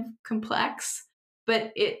 It's kind of complex,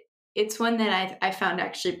 but it's one that I found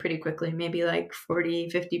actually pretty quickly, maybe like 40,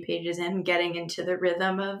 50 pages in, getting into the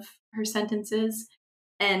rhythm of her sentences.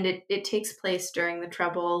 And it takes place during the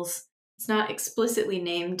Troubles. it's not explicitly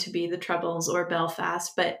named to be the Troubles or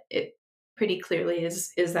Belfast, but it pretty clearly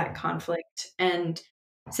is that conflict, and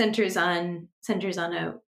centers on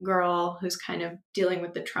a girl who's kind of dealing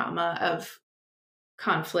with the trauma of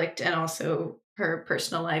conflict and also her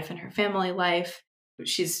personal life and her family life.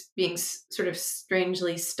 She's being sort of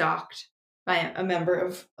strangely stalked by a member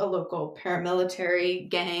of a local paramilitary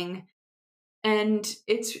gang, and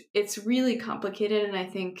it's really complicated, and I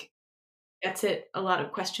think gets at a lot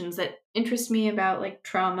of questions that interest me about like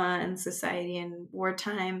trauma and society and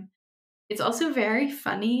wartime. It's also very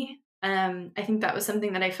funny. I think that was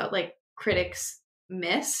something that I felt like critics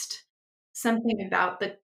missed. Something about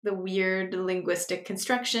the weird linguistic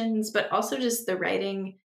constructions, but also just the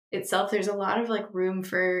writing itself. There's a lot of like room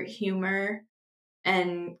for humor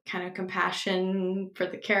and kind of compassion for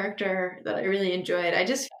the character that I really enjoyed.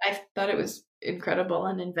 I thought it was incredible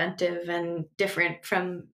and inventive and different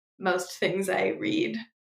from most things I read.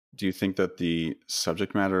 Do you think that the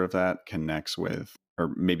subject matter of that connects with,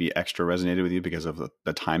 or maybe extra resonated with you because of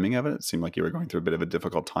the timing of it? It seemed like you were going through a bit of a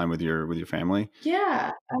difficult time with your family.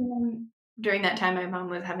 Yeah. During that time, my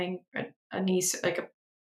mom was having a knee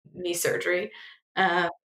surgery, uh,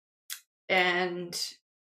 and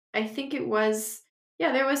I think it was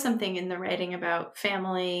yeah, there was something in the writing about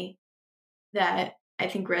family that I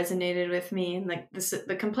think resonated with me, and like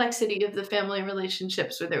the complexity of the family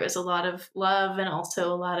relationships, where there was a lot of love and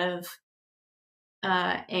also a lot of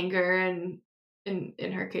anger and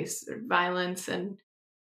in her case violence, and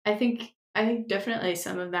I think definitely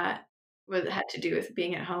some of that was had to do with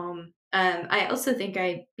being at home. I also think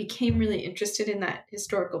I became really interested in that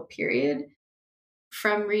historical period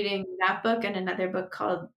from reading that book and another book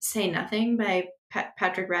called Say Nothing by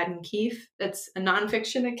Patrick Radden Keefe. That's a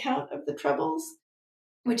nonfiction account of the Troubles,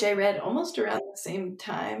 which I read almost around the same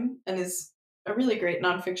time and is a really great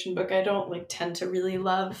nonfiction book. I don't like tend to really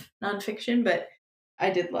love nonfiction, but I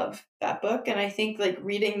did love that book. And I think like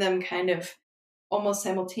reading them kind of almost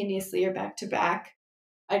simultaneously or back to back,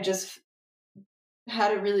 I just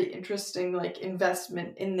had a really interesting like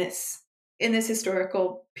investment in this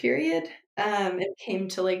historical period. And came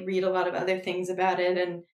to like read a lot of other things about it,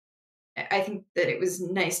 and I think that it was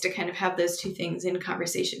nice to kind of have those two things in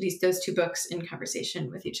conversation, those two books in conversation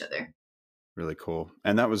with each other. Really cool.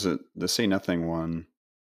 And that was the Say Nothing one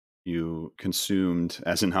you consumed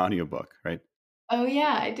as an audiobook, right? Oh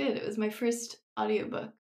yeah, I did. It was my first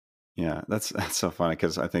audiobook. Yeah, that's so funny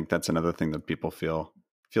because I think that's another thing that people feels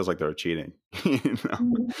like they're cheating, you know,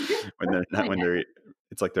 Mhm. when they're not when they're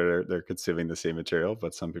it's like they're consuming the same material,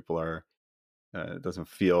 but some people are it doesn't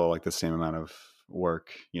feel like the same amount of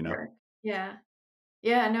work, you know. Sure. Yeah.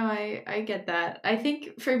 Yeah, no, I get that. I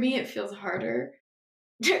think for me it feels harder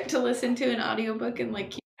to listen to an audiobook and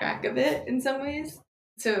like keep track of it in some ways.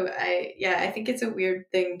 So I think it's a weird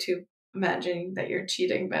thing to imagine that you're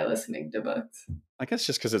cheating by listening to books. I guess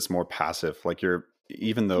just because it's more passive, like you're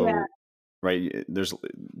even Yeah. though right there's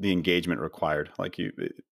the engagement required, like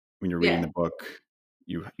when you're reading the Yeah. book,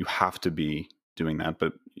 you have to be doing that,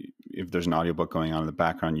 but if there's an audiobook going on in the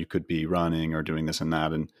background, you could be running or doing this and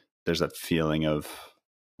that, and there's that feeling of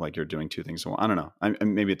like you're doing two things. So I don't know.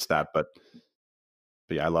 Maybe it's that, but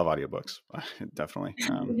yeah, I love audiobooks. Definitely.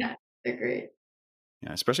 Yeah. They're great.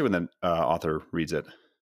 Yeah, especially when the author reads it.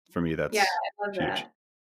 For me, Yeah, that's I love huge. that.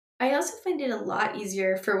 I also find it a lot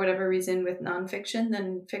easier for whatever reason with nonfiction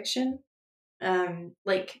than fiction.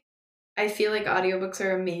 Like I feel like audiobooks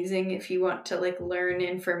are amazing if you want to like learn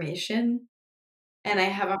information, and I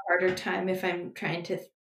have a harder time if I'm trying to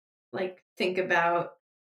like think about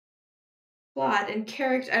plot and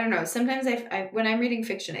character. I don't know. Sometimes when I'm reading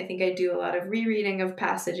fiction, I think I do a lot of rereading of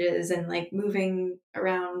passages and like moving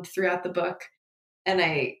around throughout the book, and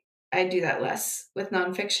I do that less with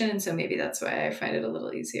nonfiction, and so maybe that's why I find it a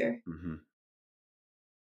little easier. Hmm.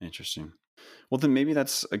 Interesting. Well, then maybe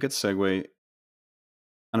that's a good segue.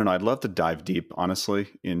 I don't know. I'd love to dive deep, honestly,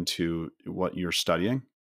 into what you're studying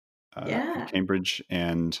at Yeah. Cambridge,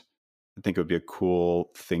 and I think it would be a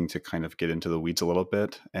cool thing to kind of get into the weeds a little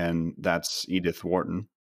bit. And that's Edith Wharton.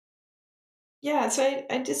 Yeah, so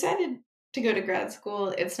I decided to go to grad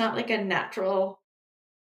school. It's not like a natural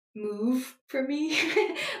move for me,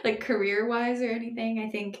 like career wise or anything. I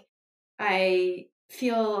think I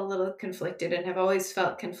feel a little conflicted and have always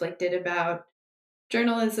felt conflicted about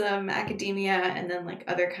journalism, academia, and then like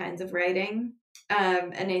other kinds of writing.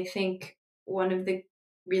 And I think one of the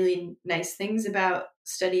really nice things about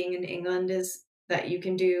studying in England is that you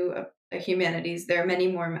can do a humanities. There are many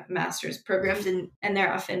more master's programs, and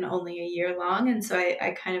they're often only a year long. And so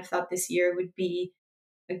I kind of thought this year would be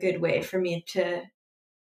a good way for me to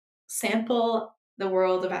sample the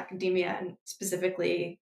world of academia and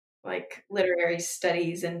specifically like literary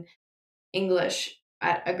studies and English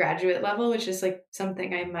at a graduate level, which is like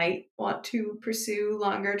something I might want to pursue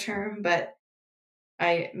longer term, but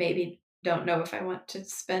I maybe don't know if I want to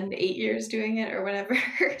spend 8 years doing it or whatever.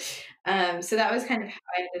 So that was kind of how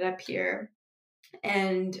I ended up here.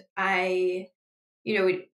 And when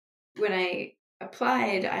I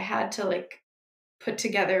applied, I had to like put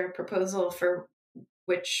together a proposal for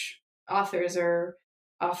which authors or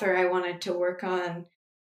author I wanted to work on.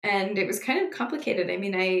 And it was kind of complicated. I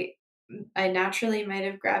mean, I naturally might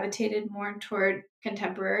have gravitated more toward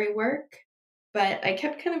contemporary work, but I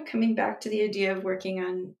kept kind of coming back to the idea of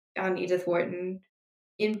working on Edith Wharton,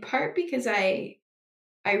 in part because I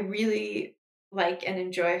really like and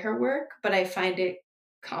enjoy her work, but I find it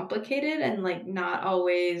complicated and like not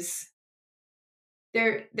always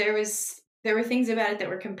there were things about it that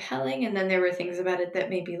were compelling, and then there were things about it that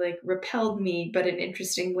maybe like repelled me, but in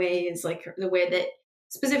interesting ways, like the way that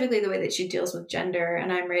specifically the way that she deals with gender.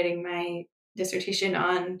 And I'm writing my dissertation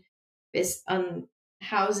on this on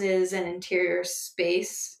houses and interior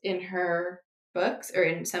space in her books or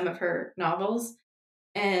in some of her novels.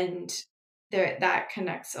 And there that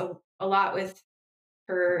connects a lot with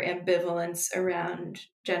her ambivalence around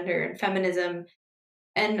gender and feminism,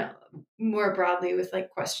 and more broadly with like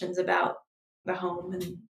questions about the home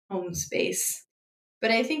and home space.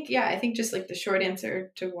 But I think, yeah, I think just like the short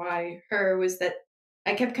answer to why her was that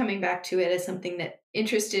I kept coming back to it as something that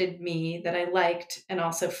interested me, that I liked, and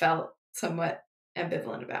also felt somewhat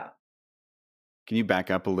ambivalent about. Can you back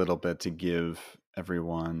up a little bit to give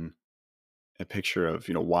everyone a picture of,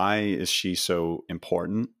 why is she so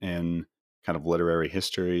important in kind of literary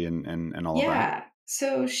history and all of that? Yeah.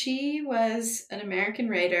 So she was an American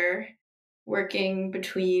writer working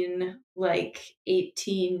between like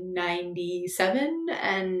 1897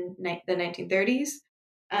 and the 1930s.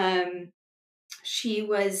 Um, she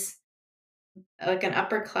was like an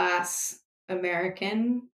upper class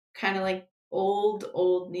American, kind of like old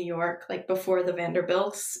New York, like before the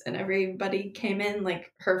Vanderbilts and everybody came in.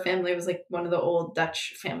 Like her family was like one of the old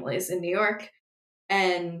Dutch families in New York.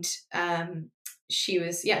 And she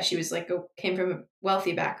was like came from a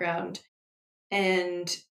wealthy background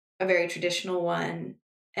and a very traditional one,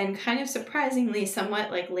 and kind of surprisingly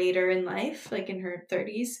somewhat like later in life, like in her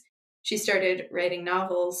 30s, she started writing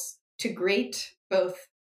novels to great both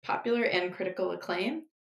popular and critical acclaim.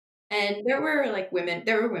 And there were women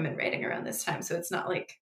writing around this time, so it's not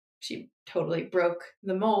like she totally broke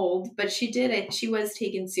the mold, but she was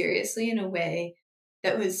taken seriously in a way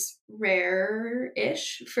that was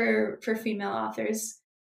rare-ish for female authors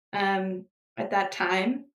at that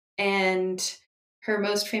time. And her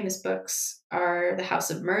most famous books are The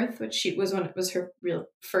House of Mirth, which she was one was her real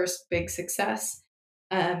first big success,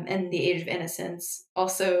 and The Age of Innocence.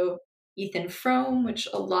 Also, Ethan Frome, which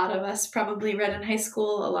a lot of us probably read in high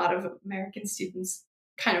school. A lot of American students,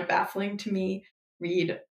 kind of baffling to me,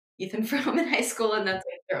 read Ethan Frome in high school, and that's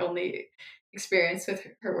like their only experience with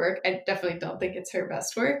her work. I definitely don't think it's her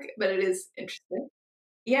best work, but it is interesting.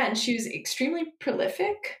 Yeah, and she was extremely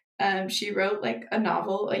prolific. She wrote like a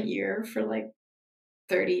novel a year for like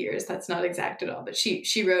 30 years. That's not exact at all, but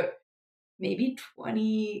she wrote maybe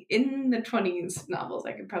 20 in the 20s novels.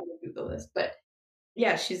 I could probably Google this, but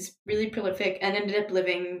yeah, she's really prolific and ended up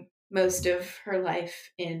living most of her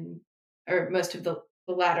life or most of the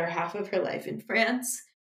latter half of her life in France.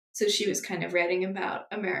 So she was kind of writing about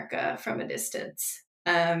America from a distance,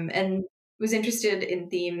 and was interested in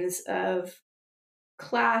themes of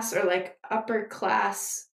class or like upper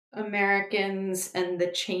class Americans and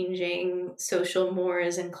the changing social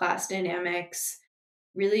mores and class dynamics.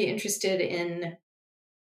 Really interested in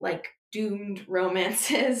like doomed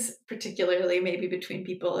romances, particularly maybe between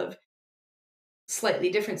people of slightly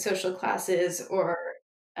different social classes, or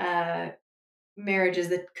uh, marriages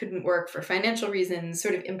that couldn't work for financial reasons,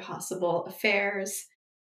 sort of impossible affairs.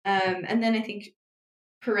 And then I think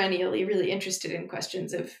perennially really interested in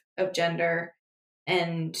questions of gender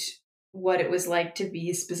and what it was like to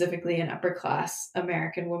be specifically an upper class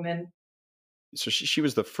American woman. So she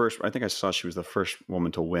was the first, I think I saw she was the first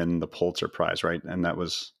woman to win the Pulitzer Prize, right? And that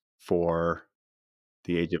was for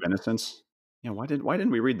The Age of Innocence. Yeah, why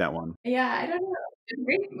didn't we read that one? Yeah, I don't know. It's a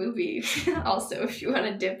great movie. Also, if you want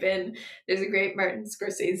to dip in, there's a great Martin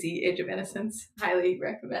Scorsese Age of Innocence. Highly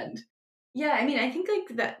recommend. Yeah, I mean, I think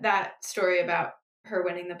like that story about her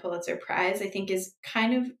winning the Pulitzer Prize, I think is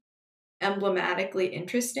kind of emblematically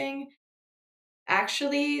interesting.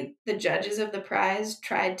 Actually, the judges of the prize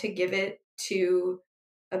tried to give it to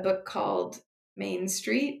a book called Main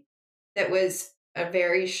Street that was a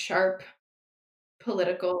very sharp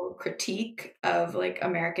political critique of like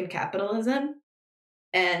American capitalism.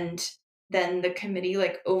 And then the committee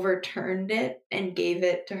like overturned it and gave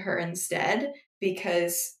it to her instead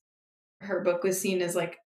because her book was seen as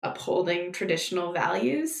like upholding traditional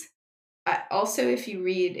values. Also, if you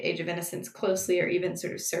read Age of Innocence closely or even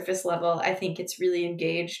sort of surface level, I think it's really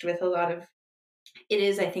engaged with a lot of, it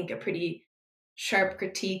is, I think, a pretty sharp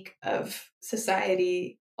critique of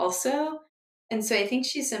society also. And so I think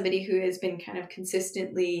she's somebody who has been kind of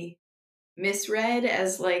consistently misread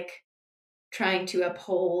as like trying to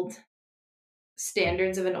uphold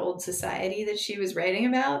standards of an old society that she was writing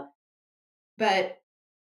about, but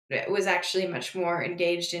was actually much more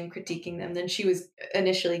engaged in critiquing them than she was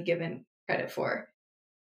initially given credit for,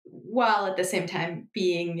 while at the same time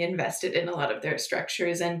being invested in a lot of their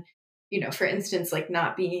structures and, for instance, like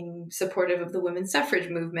not being supportive of the women's suffrage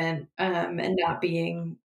movement, and not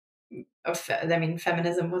being I mean,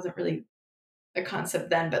 feminism wasn't really a concept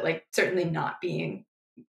then, but like certainly not being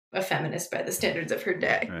a feminist by the standards of her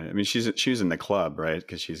day. Right. I mean, she was in the club, right?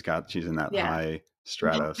 Because she's in that Yeah. high Yeah,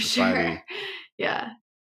 strata of for sure. society. Yeah.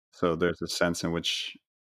 So there's a sense in which,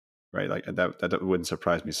 right, like that wouldn't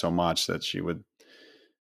surprise me so much that she would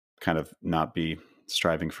kind of not be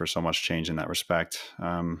striving for so much change in that respect.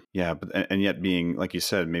 Yeah, but and yet being, like you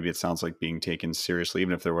said, maybe it sounds like being taken seriously,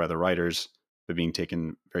 even if there were other writers, but being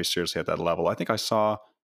taken very seriously at that level. I think I saw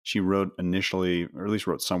she wrote initially, or at least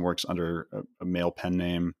wrote some works under a male pen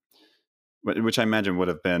name, which I imagine would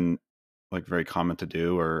have been like very common to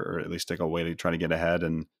do, or at least like a way to try to get ahead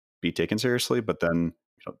and be taken seriously. But then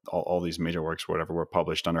all these major works, whatever, were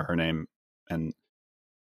published under her name, and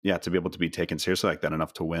yeah, to be able to be taken seriously like that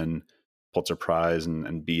enough to win Pulitzer Prize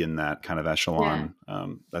and be in that kind of Yeah. echelon,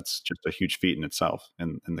 that's just a huge feat in itself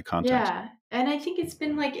in the context. Yeah. And I think it's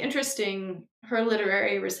been like interesting. Her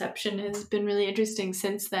literary reception has been really interesting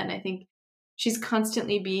since then. I think she's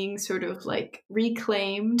constantly being sort of like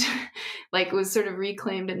reclaimed, like was sort of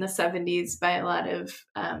reclaimed in the 70s by a lot of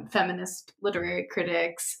feminist literary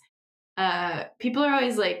critics. People are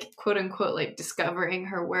always like, quote unquote, like discovering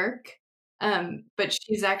her work. But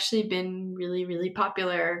she's actually been really, really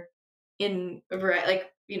popular in a variety,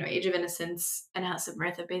 like, Age of Innocence and House of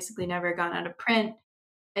Mirth have basically never gone out of print.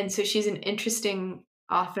 And so she's an interesting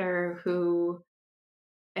author who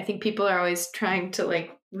I think people are always trying to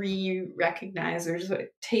like re-recognize or sort of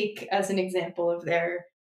take as an example of their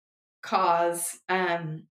cause,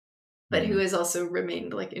 but who Mhm. has also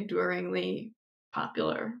remained like enduringly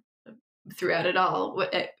popular throughout it all.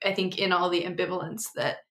 I think in all the ambivalence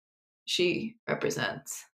that she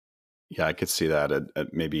represents. Yeah, I could see that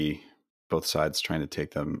at maybe both sides trying to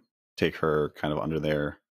take her kind of under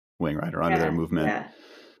their wing, right, or under their Yeah, movement. yeah.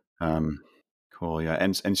 Um, cool, yeah,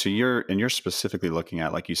 and so you're specifically looking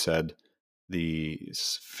at, like you said, the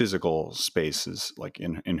physical spaces, like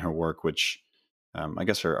in her work, which I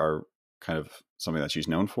guess are kind of something that she's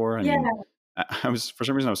known for. I Yeah, mean, I was, for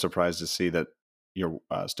some reason, I was surprised to see that your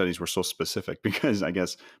studies were so specific because I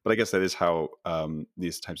guess that is how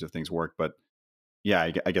these types of things work. But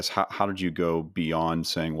yeah, I guess how did you go beyond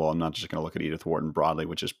saying, well, I'm not just going to look at Edith Wharton broadly,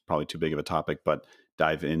 which is probably too big of a topic, but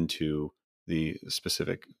dive into the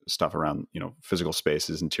specific stuff around, physical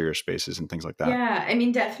spaces, interior spaces, and things like that. yeah. I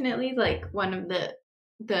mean, definitely like one of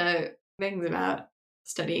the things about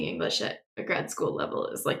studying English at a grad school level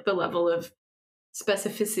is like the level of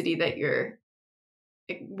specificity that you're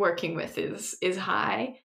like, working with is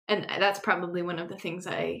high, and that's probably one of the things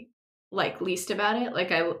I like least about it.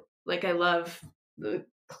 Like I love the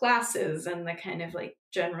classes and the kind of like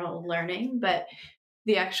general learning, but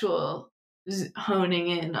the actual honing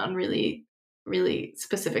in on really really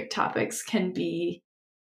specific topics can be,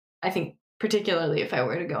 I think, particularly if I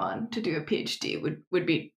were to go on to do a PhD, would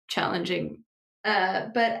be challenging.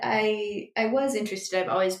 But I was interested. I've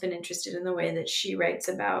always been interested in the way that she writes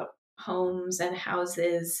about homes and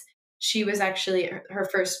houses. She was actually her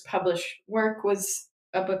first published work was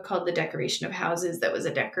a book called The Decoration of Houses that was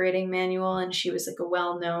a decorating manual, and she was like a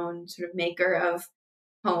well-known sort of maker of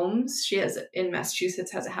homes. She has in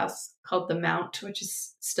Massachusetts has a house called the Mount, which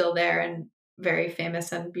is still there and very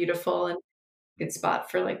famous and beautiful and good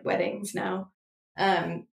spot for like weddings now.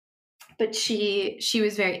 Um, but she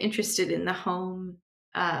was very interested in the home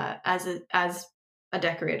as a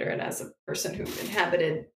decorator and as a person who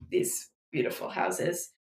inhabited these beautiful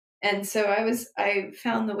houses. And so I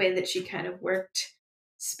found the way that she kind of worked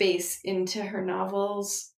space into her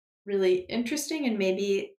novels really interesting, and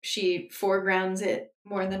maybe she foregrounds it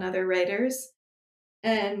more than other writers.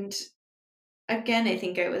 And again, I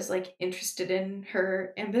think I was like interested in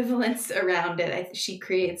her ambivalence around it. She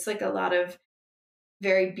creates like a lot of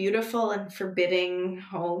very beautiful and forbidding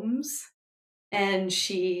homes, and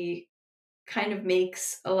she kind of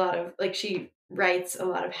makes a lot of like she writes a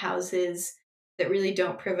lot of houses that really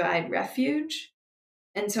don't provide refuge.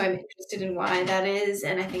 And so I'm interested in why that is.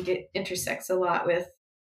 And I think it intersects a lot with,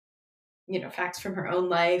 facts from her own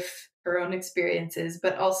life, her own experiences,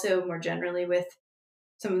 but also more generally with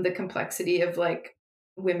some of the complexity of like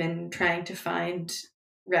women trying to find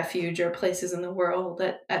refuge or places in the world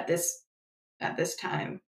at this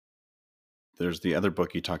time. There's the other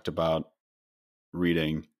book you talked about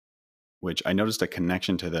reading, which I noticed a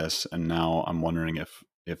connection to this, and now I'm wondering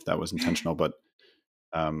if that was intentional, but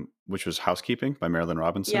which was Housekeeping by Marilyn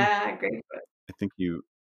Robinson. Yeah, great book. I think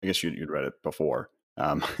I guess you'd read it before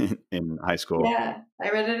in high school. Yeah, I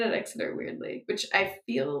read it at Exeter weirdly, which I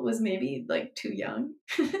feel was maybe like too young.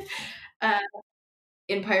 uh,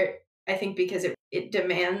 in part, I think because it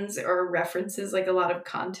demands or references like a lot of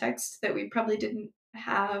context that we probably didn't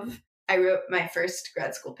have. I wrote my first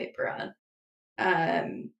grad school paper on,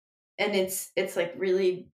 and it's like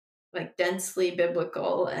really like densely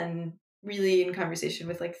biblical and really in conversation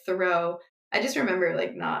with like Thoreau. I just remember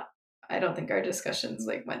like not. I don't think our discussions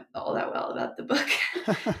like went all that well about the book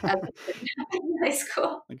as they did in high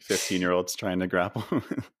school. Like 15-year-olds trying to grapple.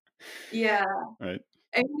 Yeah, Right.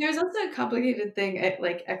 and there's also a complicated thing at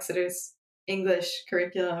like Exeter's English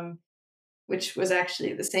curriculum, which was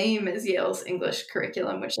actually the same as Yale's English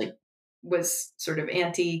curriculum, which like was sort of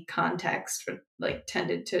anti-context, or like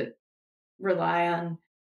tended to rely on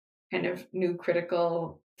kind of new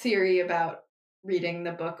critical theory about reading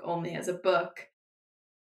the book only as a book,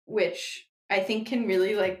 which I think can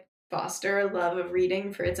really like foster a love of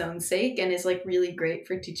reading for its own sake and is like really great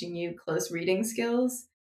for teaching you close reading skills,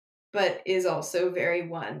 but is also very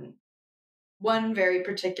one very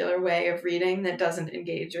particular way of reading that doesn't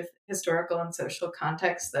engage with historical and social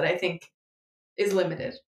context that I think is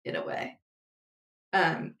limited in a way.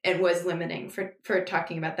 And was limiting for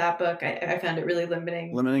talking about that book. I found it really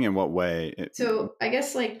limiting. Limiting in what way? So I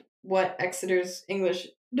guess like what Exeter's English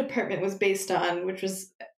department was based on, which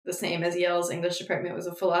was the same as Yale's English department, was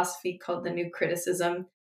a philosophy called the New Criticism,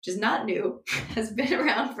 which is not new, has been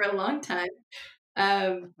around for a long time.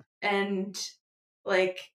 And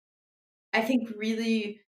like I think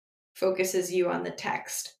really focuses you on the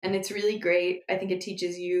text. And it's really great. I think it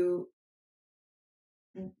teaches you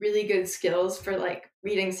really good skills for like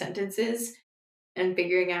reading sentences and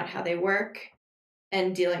figuring out how they work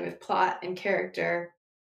and dealing with plot and character.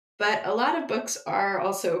 But a lot of books are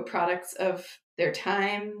also products of their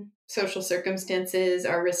time, social circumstances,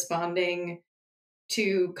 are responding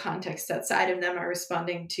to context outside of them, are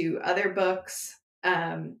responding to other books.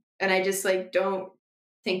 And I just like don't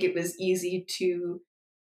think it was easy to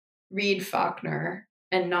read Faulkner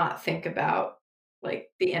and not think about like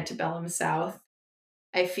the antebellum South.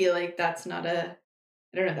 I feel like that's not I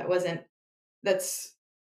don't know, that's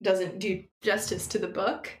doesn't do justice to the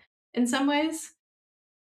book in some ways.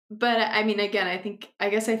 But I mean, again, I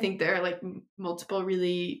think there are like multiple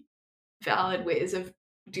really valid ways of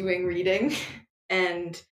doing reading.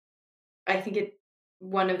 And I think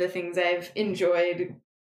one of the things I've enjoyed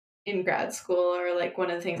in grad school, or like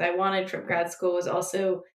one of the things I wanted from grad school, was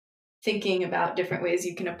also thinking about different ways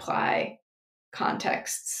you can apply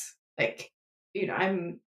contexts. Like,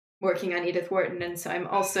 I'm working on Edith Wharton, and so I'm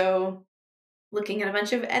also looking at a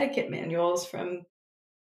bunch of etiquette manuals from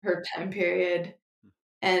her time period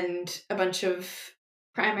and a bunch of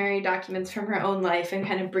primary documents from her own life, and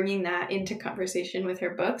kind of bringing that into conversation with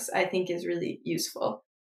her books, I think is really useful.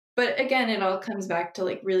 But again, it all comes back to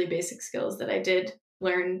like really basic skills that I did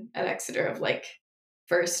learn at Exeter of like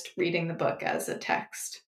first reading the book as a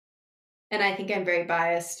text. And I think I'm very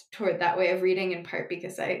biased toward that way of reading, in part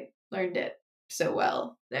because I learned it so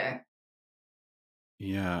well there.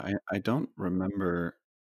 Yeah, I don't remember.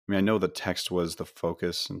 I mean, I know the text was the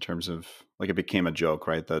focus in terms of like it became a joke,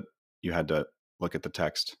 right? That you had to look at the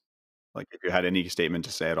text. Like if you had any statement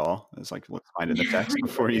to say at all, it's like let's find in the text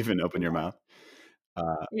before you even open your mouth.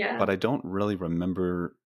 Yeah. But I don't really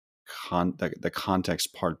remember the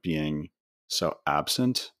context part being so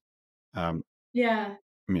absent. Um, Yeah.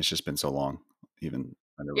 I mean, it's just been so long. Even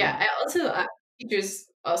I never Yeah. remember. I also, teachers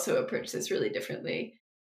also approach this really differently.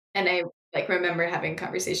 And I like remember having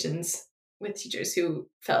conversations with teachers who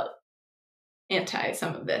felt anti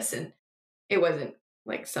some of this, and it wasn't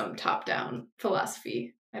like some top down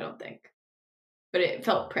philosophy, I don't think, but it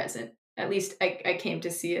felt present. At least I came to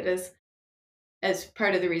see it as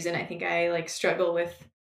part of the reason I think I like struggle with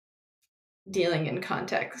dealing in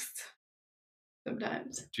context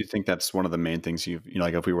sometimes. Do you think that's one of the main things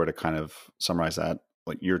like if we were to kind of summarize that,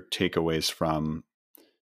 like your takeaways from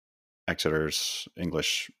Exeter's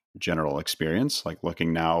English general experience, like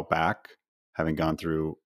looking now back, having gone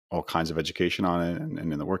through all kinds of education on it and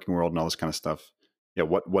in the working world and all this kind of stuff. Yeah.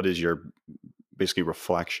 What is your basically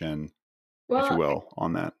reflection, if you Well, will,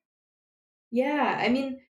 on that? yeah, I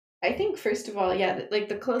mean, I think first of all, yeah, like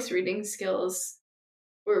the close reading skills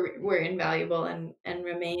were invaluable and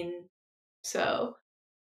remain so.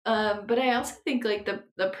 But I also think like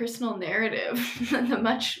the personal narrative, the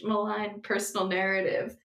much maligned personal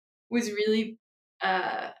narrative, was really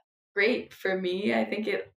uh, great for me. I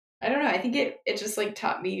don't know, I think it just like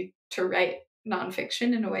taught me to write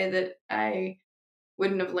nonfiction in a way that I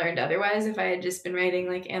wouldn't have learned otherwise if I had just been writing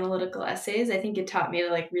like analytical essays. I think it taught me to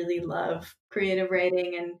like really love creative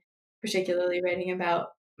writing and particularly writing about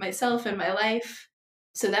myself and my life.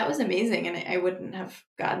 So that was amazing, and I wouldn't have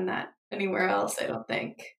gotten that anywhere else, I don't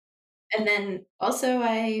think. And then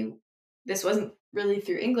also this wasn't really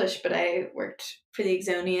through English, but I worked for the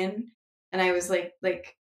Exonian, and I was like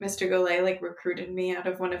Mr. Golay like recruited me out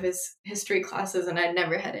of one of his history classes, and I'd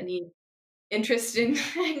never had any interest in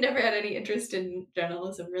I never had any interest in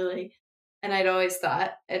journalism really. And I'd always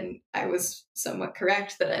thought, and I was somewhat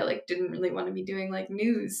correct, that I like didn't really want to be doing like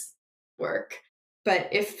news work. But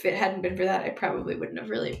if it hadn't been for that, I probably wouldn't have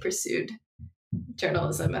really pursued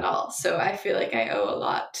journalism at all. So I feel like I owe a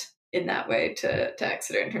lot in that way to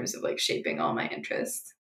Exeter in terms of like shaping all my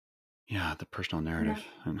interests. Yeah, the personal Yeah. narrative.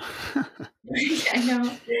 I know.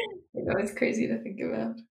 I know it's crazy to think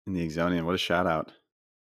about. In the Exonian, what a shout out.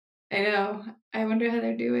 I know. I wonder how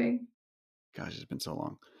they're doing. Gosh, it's been so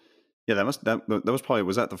long. Yeah, that was probably,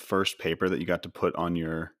 was that the first paper that you got to put on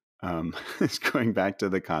your it's going back to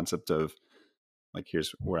the concept of like,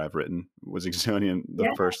 here's where I've written. Was Exonian the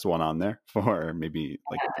Yeah, first one on there for maybe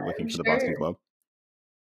like looking I'm for the Boston sure. Globe?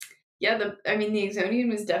 Yeah, I mean, the Exonian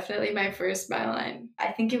was definitely my first byline.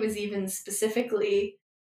 I think it was even specifically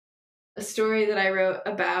a story that I wrote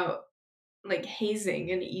about like hazing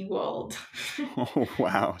in Ewald. Oh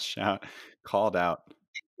wow, shout called out.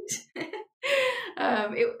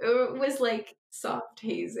 It was like soft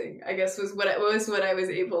hazing, I guess was what I was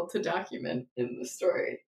able to document in the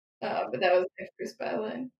story. But that was my first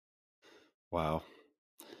byline. Wow,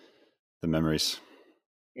 the memories.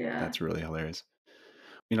 Yeah. That's really hilarious.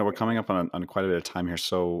 We're coming up on quite a bit of time here,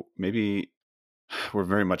 so maybe we're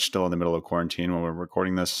very much still in the middle of quarantine when we're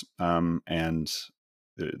recording this, and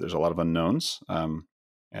there's a lot of unknowns,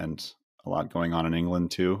 and a lot going on in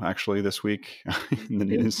England too. Actually, this week in the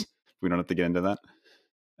news, we don't have to get into that.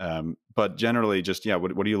 But generally, just yeah,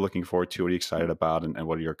 what are you looking forward to? What are you excited about, and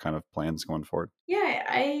what are your kind of plans going forward? Yeah,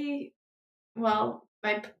 well,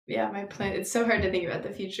 my plan. It's so hard to think about the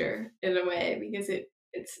future in a way because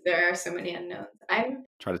there are so many unknowns.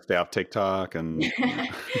 Try to stay off TikTok, and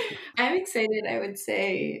I'm excited. I would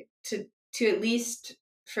say to at least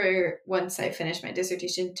for once I finish my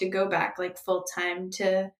dissertation to go back like full time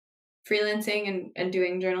to freelancing and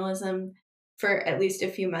doing journalism for at least a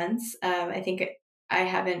few months. I think I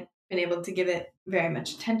haven't been able to give it very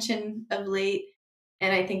much attention of late,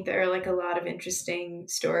 and I think there are like a lot of interesting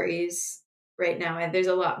stories right now. And there's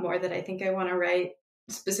a lot more that I think I want to write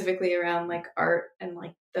specifically around like art and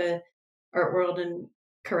like the art world and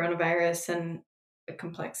coronavirus and the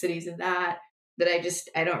complexities of that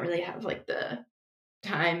I don't really have like the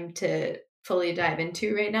time to fully dive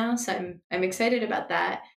into right now. So I'm excited about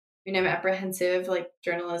that. I mean, I'm apprehensive. Like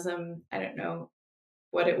journalism, I don't know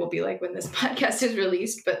what it will be like when this podcast is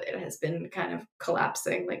released, but it has been kind of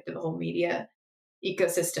collapsing, like the whole media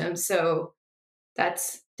ecosystem. So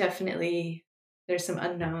that's definitely there's some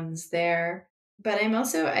unknowns there. But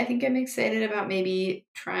I think I'm excited about maybe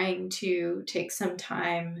trying to take some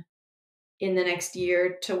time in the next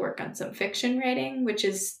year to work on some fiction writing, which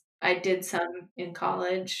is I did some in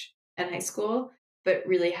college and high school, but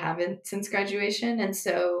really haven't since graduation. And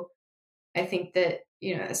so I think that,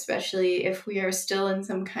 especially if we are still in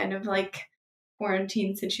some kind of like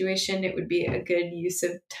quarantine situation, it would be a good use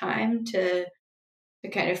of time to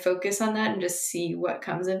kind of focus on that and just see what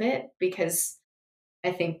comes of it because I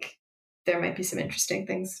think there might be some interesting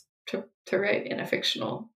things to write in a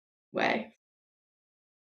fictional way.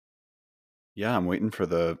 yeah, I'm waiting for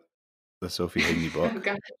the Sophie Haigney Oh book.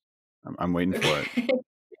 god. I'm waiting for it. Okay.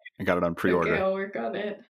 I got it on Okay, pre-order. I'll work on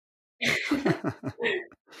it.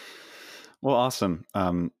 Well, awesome.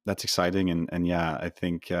 That's exciting, and yeah, I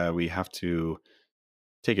think we have to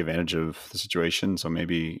take advantage of the situation. So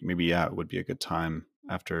maybe yeah, it would be a good time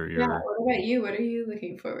after Yeah, your what about you? What are you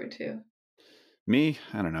looking forward to? me.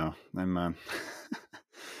 I don't know. I'm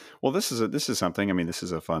well. This is something. I mean, this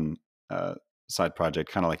is a fun side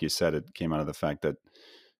project. Kind of like you said, it came out of the fact that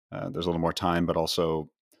there's a little more time, but also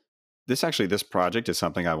this project is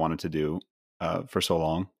something I wanted to do for so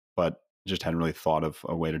long, but just hadn't really thought of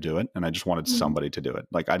a way to do it. And I just wanted Mhm. somebody to do it.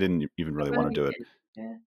 Like I didn't even I'm really glad want to you do it. did.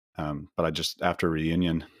 Yeah. But I just, after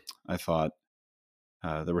reunion, I thought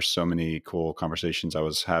there were so many cool conversations I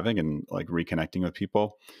was having and like reconnecting with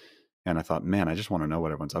people. And I thought, man, I just want to know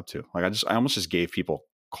what everyone's up to. Like I almost just gave people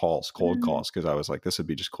calls, cold Mhm. calls, because I was like, this would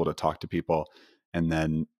be just cool to talk to people. And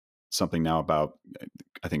then something now about,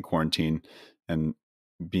 I think, quarantine and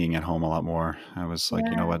being at home a lot more. I was like,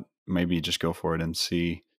 you know Yeah. what, maybe just go for it and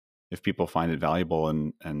see if people find it valuable.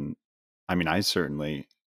 And I mean, I certainly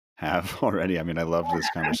have already. I mean, I loved this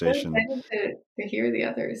I'm so conversation. excited to hear the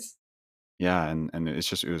others. Yeah. And it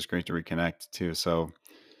was great to reconnect too. So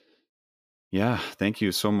yeah, thank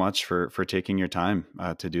you so much for taking your time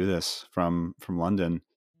to do this from London.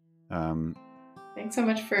 Um, Thanks so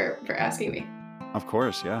much for asking me. of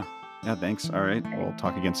course, yeah, yeah. Thanks. All right, we'll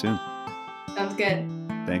talk again soon. Sounds good.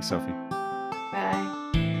 Thanks, Sophie.